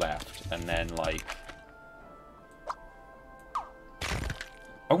toilet roll left, and then, like...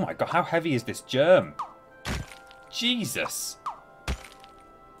 Oh my god, how heavy is this germ? Jesus!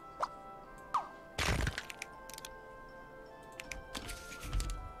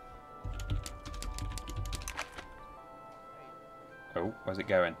 Oh, where's it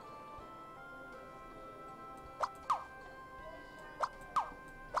going?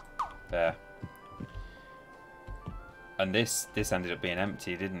 There. And this ended up being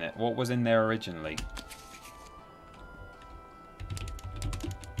empty, didn't it? What was in there originally?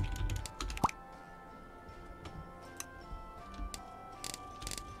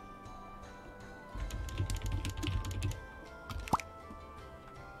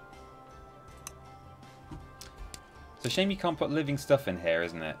 It's a shame you can't put living stuff in here,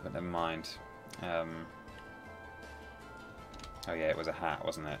 isn't it? But never mind. Oh yeah, it was a hat,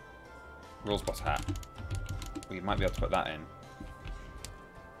 wasn't it? Rules boss hat. We might be able to put that in.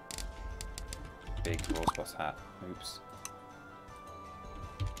 Big rules boss hat. Oops.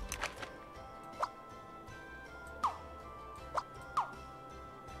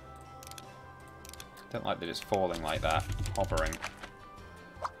 Don't like that it's falling like that. Hovering.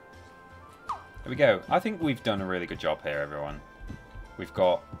 There we go. I think we've done a really good job here, everyone. We've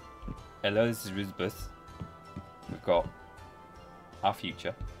got Elizabeth. We've got our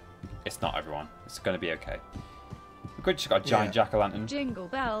future. It's not everyone. It's going to be okay. We've just got a giant jack-o'-lantern. Jingle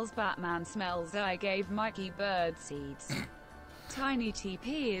bells, Batman smells. I gave Mikey bird seeds. Tiny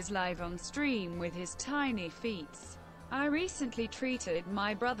TP is live on stream with his tiny feets. I recently treated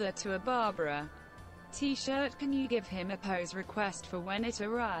my brother to a Barbara t-shirt. Can you give him a pose request for when it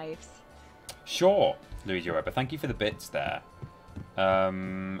arrives? Sure, Luigi Weber. Thank you for the bits there.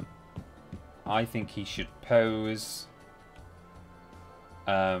 I think he should pose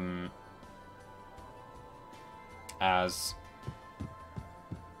as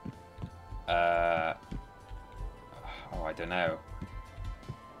oh, I don't know.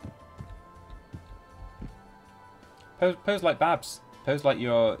 Pose like Babs. Pose like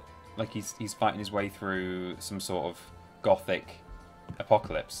he's fighting his way through some sort of gothic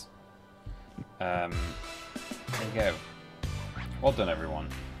apocalypse. There you go. Well done, everyone.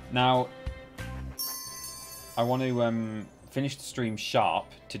 Now, I want to finish the stream sharp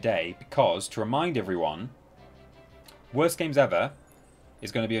today because, to remind everyone, Worst Games Ever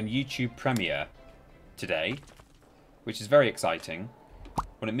is going to be on YouTube Premiere today, which is very exciting.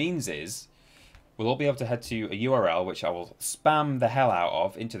 What it means is we'll all be able to head to a URL, which I will spam the hell out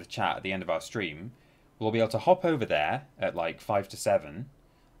of into the chat at the end of our stream. We'll be able to hop over there at like 5 to 7,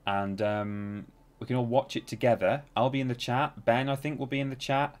 and we can all watch it together. I'll be in the chat. Ben, I think, will be in the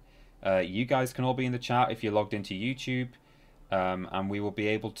chat. You guys can all be in the chat if you're logged into YouTube. And we will be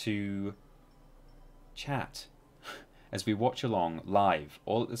able to chat as we watch along live,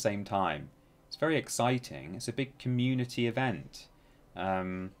 all at the same time. It's very exciting. It's a big community event.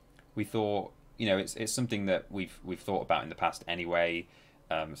 We thought, you know, it's something that we've thought about in the past anyway.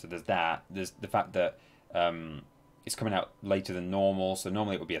 So there's that. There's the fact that it's coming out later than normal. So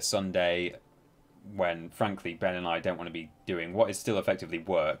normally it would be a Sunday, when frankly Ben and I don't want to be doing what is still effectively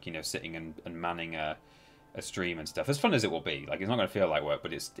work, you know, sitting and manning a stream and stuff. As fun as it will be, like, it's not going to feel like work,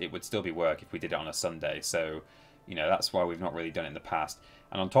 but it would still be work if we did it on a Sunday. So, you know, that's why we've not really done it in the past.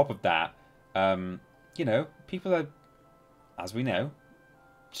 And on top of that, you know, people are, as we know,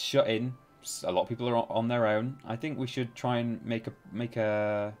 shut in. A lot of people are on their own. I think we should try and make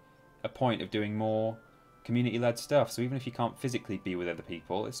a point of doing more community-led stuff. So even if you can't physically be with other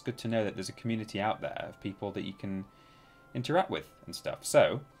people, it's good to know that there's a community out there of people that you can interact with and stuff.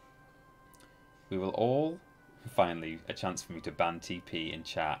 So we will all, finally, a chance for me to ban TP in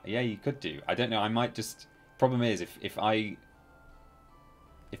chat. Yeah, you could do. I don't know. I might just. Problem is, if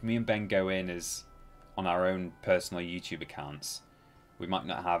me and Ben go in as on our own personal YouTube accounts, we might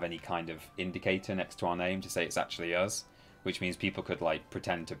not have any kind of indicator next to our name to say it's actually us, which means people could like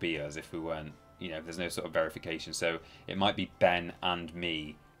pretend to be us if we weren't. You know, there's no sort of verification. So it might be Ben and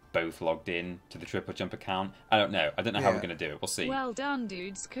me both logged in to the TripleJump account. I don't know. I don't know how we're going to do it. We'll see. Well done,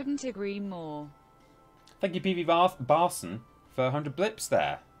 dudes. Couldn't agree more. Thank you, PV Barson, for 100 blips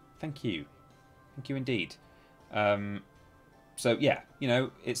there. Thank you. Thank you indeed. So, yeah, you know,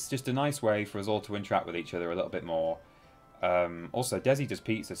 it's just a nice way for us all to interact with each other a little bit more. Also, Desi Does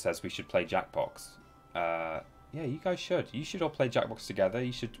Pizza says we should play Jackbox. Yeah, you guys should. You should all play Jackbox together.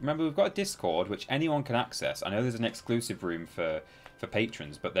 You should remember we've got a Discord which anyone can access. I know there's an exclusive room for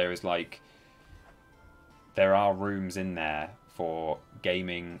patrons, but there are rooms in there for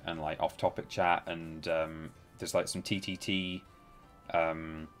gaming and like off-topic chat, and there's like some TTT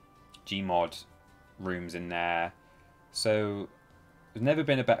Gmod rooms in there. So there's never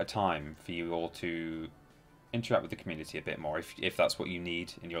been a better time for you all to interact with the community a bit more, if that's what you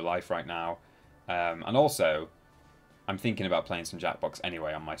need in your life right now. And also, I'm thinking about playing some Jackbox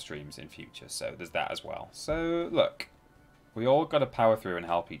anyway on my streams in future, so there's that as well. So look, we all got to power through and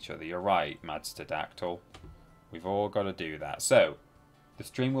help each other. You're right, Madsterdactyl. We've all got to do that. So the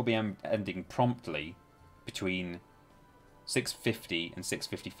stream will be ending promptly between 6:50 and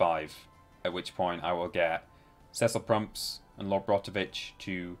 6:55, at which point I will get Cecil Prumps and Lord Brotovich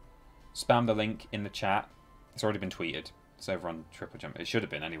to spam the link in the chat. It's already been tweeted. It's over on TripleJump. It should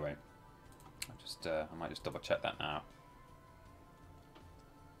have been anyway. I might just double check that now.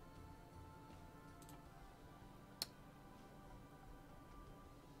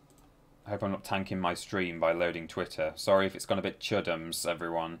 I hope I'm not tanking my stream by loading Twitter. Sorry if it's gone a bit chuddums,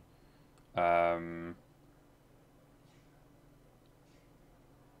 everyone. Well,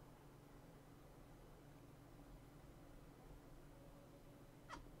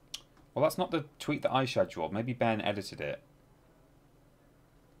 that's not the tweet that I scheduled. Maybe Ben edited it.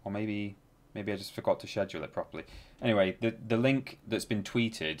 Or maybe I just forgot to schedule it properly. Anyway, the link that's been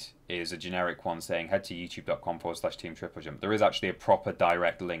tweeted is a generic one saying head to youtube.com/Team TripleJump. There is actually a proper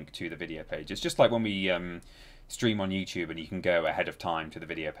direct link to the video page. It's just like when we stream on YouTube and you can go ahead of time to the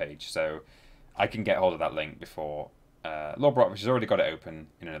video page. So I can get hold of that link before Lord Brock, which has already got it open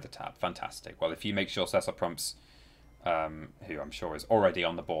in another tab. Fantastic. Well, if you make sure Cecil Prumps, who I'm sure is already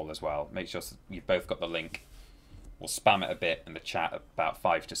on the ball as well, make sure you've both got the link. We'll spam it a bit in the chat at about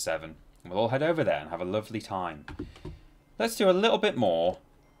 5 to 7. And we'll all head over there and have a lovely time. Let's do a little bit more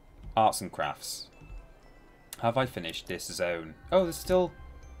arts and crafts. Have I finished this zone? Oh, there's still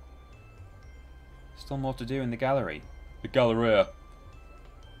more to do in the gallery. The Galleria.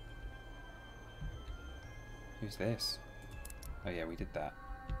 Who's this? Oh yeah, we did that.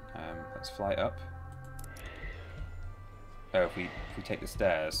 Let's fly up. Oh, if we take the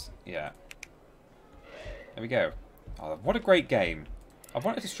stairs, yeah. There we go. Oh, what a great game. I've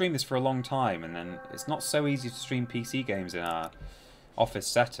wanted to stream this for a long time, and then it's not so easy to stream PC games in our office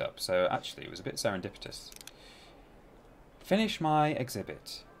setup, so actually it was a bit serendipitous. Finish my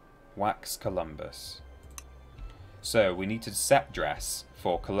exhibit. Wax Columbus. So we need to set dress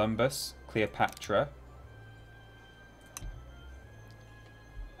for Columbus, Cleopatra,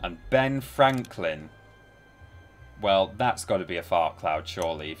 and Ben Franklin. Well, that's got to be a fart cloud,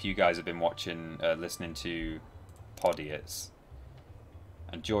 surely. If you guys have been watching, listening to Podiots.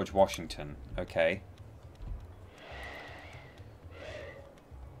 And George Washington, okay.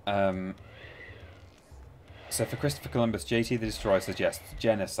 So for Christopher Columbus, JT the Destroyer suggests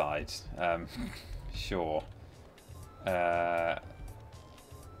genocide. Sure.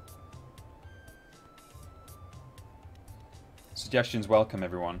 Suggestions welcome,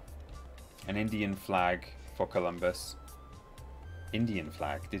 everyone. An Indian flag for Columbus. Indian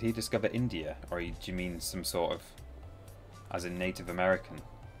flag? Did he discover India? Or do you mean some sort of... as in Native American?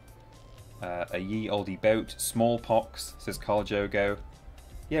 A ye olde boat. Smallpox, says Carl Jogo.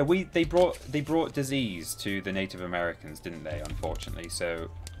 Yeah, they brought disease to the Native Americans, didn't they, unfortunately,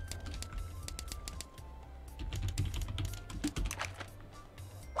 so...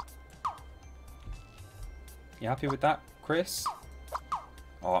 You happy with that, Chris?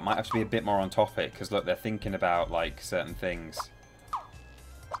 Oh, it might have to be a bit more on topic, because look, they're thinking about, like, certain things.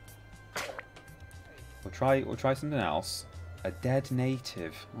 We'll try something else. A dead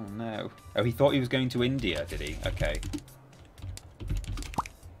native. Oh no. Oh, he thought he was going to India, did he? Okay.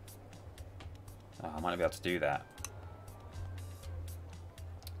 Oh, I might not be able to do that.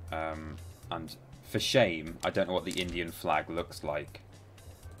 And for shame, I don't know what the Indian flag looks like.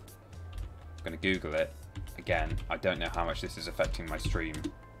 I'm going to Google it. Again, I don't know how much this is affecting my stream.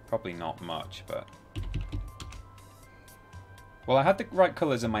 Probably not much, but... Well, I had the right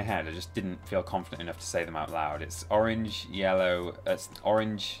colours in my head, I just didn't feel confident enough to say them out loud. It's orange, yellow, it's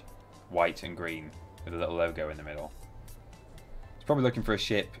orange, white and green with a little logo in the middle. It's probably looking for a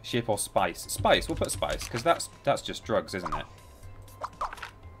ship or spice. Spice, we'll put spice, because that's just drugs, isn't it?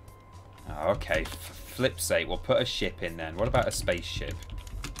 Oh, okay, for flip's sake, we'll put a ship in then. What about a spaceship?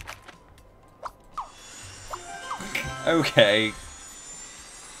 Okay.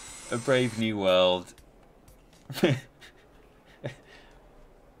 A Brave New World.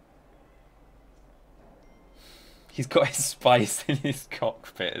 He's got his spice in his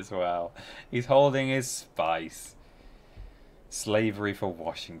cockpit as well. He's holding his spice. Slavery for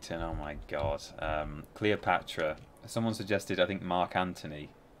Washington, oh my god. Cleopatra. Someone suggested, I think, Mark Antony.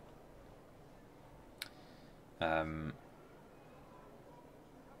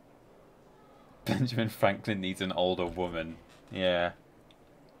 Benjamin Franklin needs an older woman. Yeah.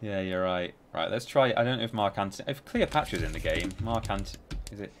 Yeah, you're right. Right, let's try... I don't know if Mark Antony... If Cleopatra's in the game, Mark Antony...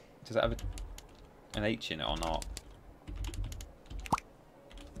 Is it... Does it have an H in it or not?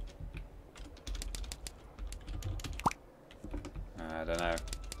 I don't know.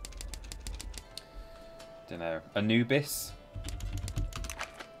 Don't know. Anubis?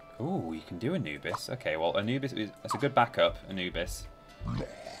 Ooh, you can do Anubis. Okay, well, Anubis... That's a good backup, Anubis.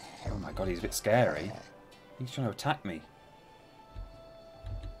 Oh my god, he's a bit scary. He's trying to attack me.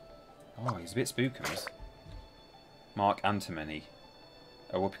 Oh, he's a bit spookums. Mark Antony.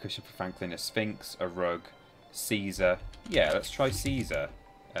 A whoopee cushion for Franklin. A Sphinx. A rug. Caesar. Yeah, let's try Caesar.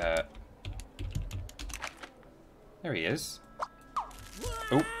 There he is.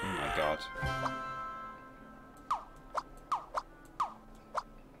 Oh my god.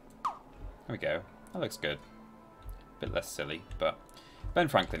 There we go. That looks good. A bit less silly, but... Ben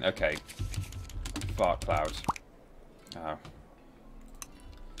Franklin, okay. Fart cloud. Oh.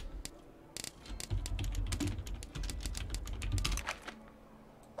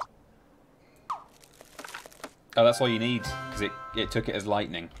 Oh, that's all you need, because it took it as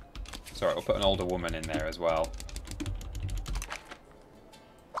lightning. Sorry, we'll put an older woman in there as well.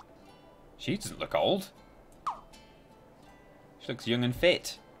 She doesn't look old. She looks young and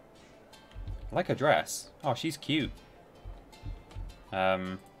fit. I like her dress. Oh, she's cute.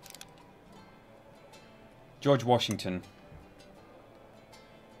 George Washington.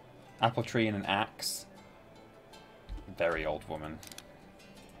 Apple tree and an axe. Very old woman.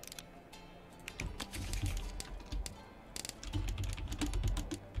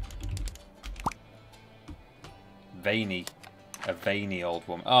 Veiny. A veiny old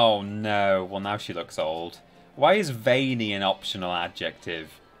woman. Oh no. Well, now she looks old. Why is veiny an optional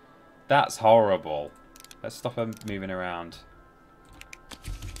adjective? That's horrible. Let's stop her moving around.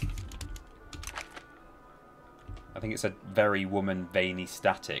 I think it's a very woman veiny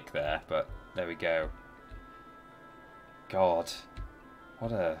static there, but there we go. God.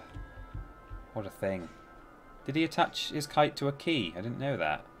 What a thing. Did he attach his kite to a key? I didn't know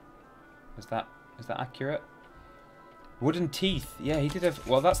that. Is that accurate? Wooden teeth. Yeah, he did have...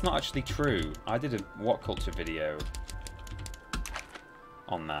 Well, that's not actually true. I did a What Culture video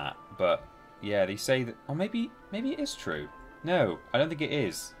on that. But, yeah, they say that... Or maybe it is true. No, I don't think it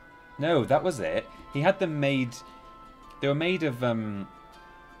is. No, that was it. He had them made... They were made of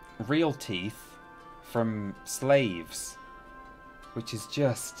real teeth from slaves. Which is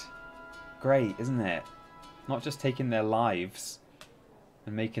just great, isn't it? Not just taking their lives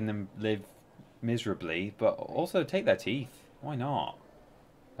and making them live... miserably, but also take their teeth. Why not?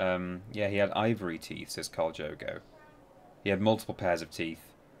 Yeah, he had ivory teeth, says Carl Jogo. He had multiple pairs of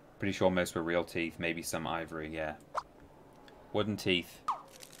teeth. Pretty sure most were real teeth, maybe some ivory, yeah. Wooden teeth.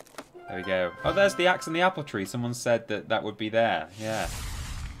 There we go. Oh, there's the axe and the apple tree. Someone said that would be there. Yeah.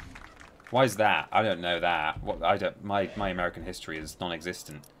 Why is that? I don't know that. What I don't. My American history is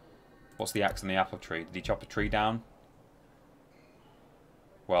non-existent. What's the axe and the apple tree? Did he chop a tree down?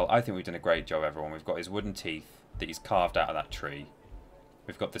 Well, I think we've done a great job, everyone. We've got his wooden teeth that he's carved out of that tree.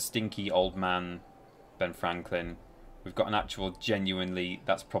 We've got the stinky old man, Ben Franklin. We've got an actual, genuinely,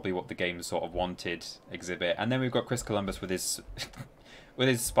 that's probably what the game sort of wanted, exhibit. And then we've got Chris Columbus with his with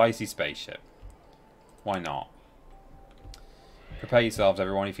his spicy spaceship. Why not? Prepare yourselves,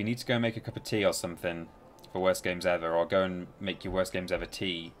 everyone. If you need to go and make a cup of tea or something for Worst Games Ever, or go and make your Worst Games Ever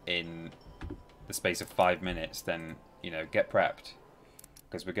tea in the space of 5 minutes, then, you know, get prepped.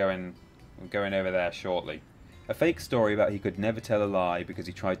 Because we're going over there shortly. A fake story about he could never tell a lie because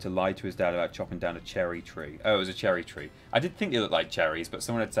he tried to lie to his dad about chopping down a cherry tree. Oh, it was a cherry tree. I did think they looked like cherries, but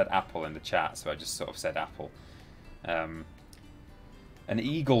someone had said apple in the chat, so I just sort of said apple. An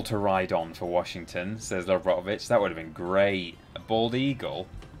eagle to ride on for Washington, says Lovrotovich. That would have been great. A bald eagle?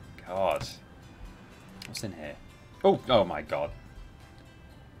 God. What's in here? Oh my god.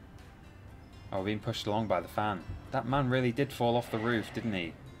 Oh, we're being pushed along by the fan. That man really did fall off the roof, didn't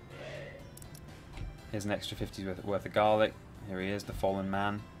he? Here's an extra 50 worth of garlic. Here he is, the fallen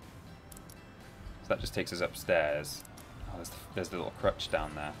man. So that just takes us upstairs. Oh, there's the little crutch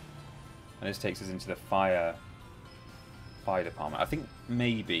down there. And this takes us into the fire department. I think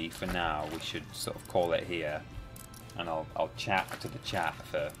maybe for now we should sort of call it here. And I'll chat to the chat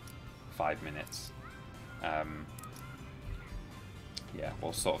for 5 minutes. Yeah,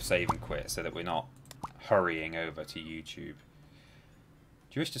 we'll sort of save and quit so that we're not hurrying over to YouTube.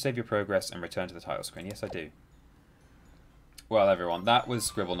 Do you wish to save your progress and return to the title screen? Yes, I do. Well, everyone, that was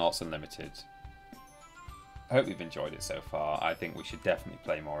Scribblenauts Unlimited. I hope you've enjoyed it so far. I think we should definitely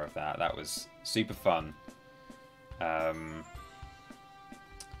play more of that. That was super fun.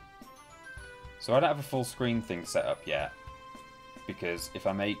 So I don't have a full screen thing set up yet, because if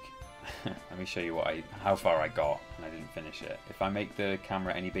I make... let me show you how far I got, and I didn't finish it. If I make the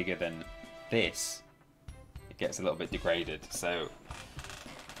camera any bigger than this, it gets a little bit degraded. So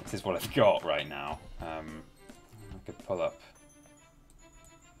this is what I've got right now. I could pull up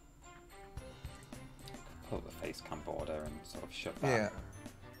the face cam border and sort of shove that. Yeah.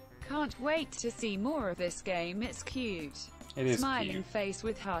 Can't wait to see more of this game. It's cute. It is Smiling cute. face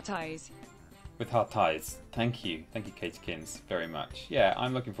with heart eyes. With heart eyes. Thank you, Katie-kins, very much. Yeah,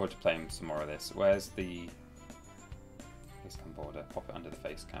 I'm looking forward to playing some more of this. Where's the face cam border? Pop it under the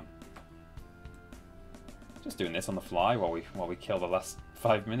face cam. Just doing this on the fly while we kill the last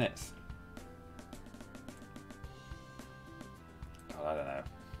 5 minutes. God, I don't know.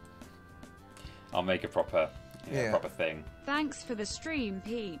 I'll make a proper, proper thing. Thanks for the stream,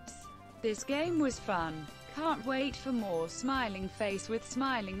 peeps. This game was fun. Can't wait for more. Smiling face with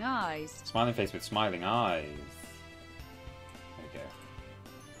smiling eyes. Smiling face with smiling eyes. There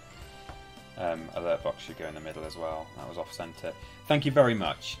we go. Alert box should go in the middle as well. That was off center. Thank you very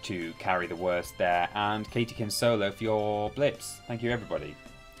much to Carry the Worst there and Katie Solo for your blips. Thank you, everybody.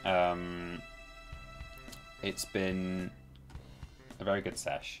 It's been a very good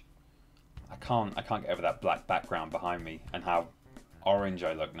sesh. I can't get over that black background behind me and how orange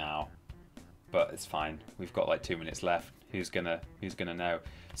I look now, but it's fine. We've got like 2 minutes left. Who's gonna know?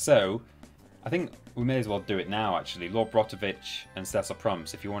 So I think we may as well do it now. Actually, Lord Brotovich and Cecil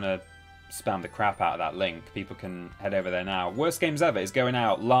Prumps, if you want to spam the crap out of that link, people can head over there now. Worst Games Ever is going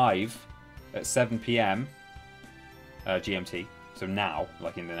out live at 7 PM GMT. So now,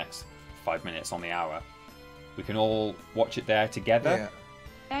 like in the next 5 minutes on the hour, we can all watch it there together. Yeah.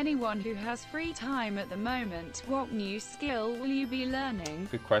 Anyone who has free time at the moment, what new skill will you be learning?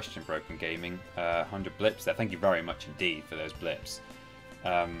 Good question, Broken Gaming. 100 blips there. Thank you very much indeed for those blips.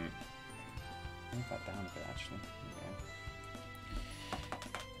 Move that down a bit, actually.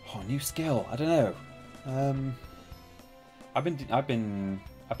 Oh, new skill. I don't know. I've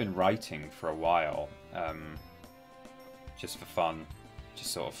been writing for a while, just for fun,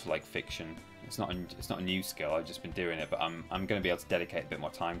 just sort of like fiction. It's not a new skill. I've just been doing it, but I'm going to be able to dedicate a bit more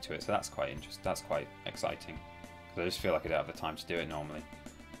time to it. So that's quite interesting. That's quite exciting, because I just feel like I don't have the time to do it normally.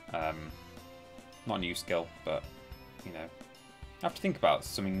 Not a new skill, but you know, I have to think about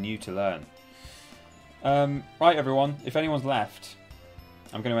something new to learn. Right, everyone. If anyone's left,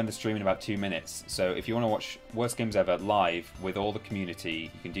 I'm going to end the stream in about 2 minutes. So if you want to watch Worst Games Ever live with all the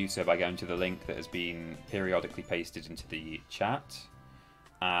community, you can do so by going to the link that has been periodically pasted into the chat.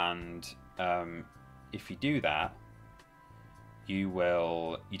 And if you do that, you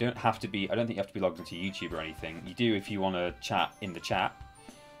don't have to be, I don't think you have to be logged into YouTube or anything. You do if you want to chat in the chat,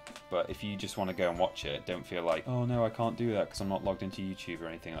 but if you just want to go and watch it, don't feel like, oh no, I can't do that because I'm not logged into YouTube or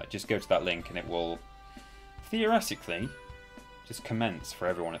anything. Like, just go to that link and it will theoretically just commence for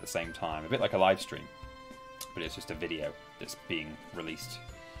everyone at the same time. A bit like a live stream, but it's just a video that's being released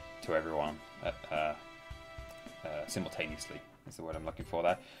to everyone simultaneously. That's the word I'm looking for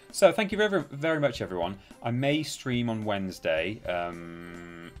there. So thank you very, very much, everyone. I may stream on Wednesday,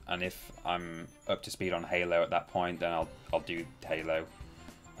 and if I'm up to speed on Halo at that point, then I'll do Halo,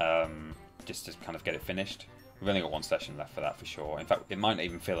 just to kind of get it finished. We've only got one session left for that for sure. In fact, it might not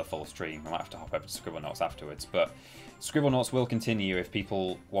even feel a full stream. I might have to hop over to Scribblenauts afterwards, but Scribblenauts will continue if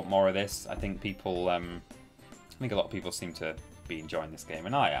people want more of this. I think people, I think a lot of people seem to be enjoying this game,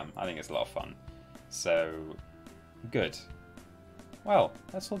 and I am. I think it's a lot of fun. So good. Well,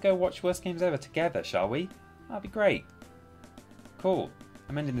 let's all go watch Worst Games Ever together, shall we? That'd be great. Cool.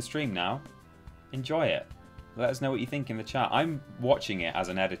 I'm ending the stream now. Enjoy it. Let us know what you think in the chat. I'm watching it as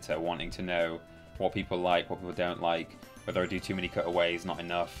an editor, wanting to know what people like, what people don't like, whether I do too many cutaways, not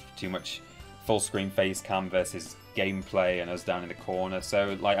enough, too much full screen face cam versus gameplay and us down in the corner.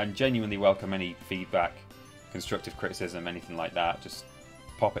 So, like, I genuinely welcome any feedback, constructive criticism, anything like that. Just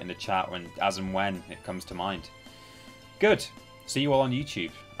pop it in the chat as and when it comes to mind. Good. See you all on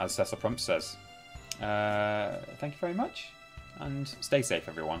YouTube, as Cecil Prump says. Thank you very much, and stay safe,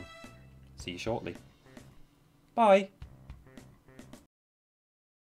 everyone. See you shortly. Bye.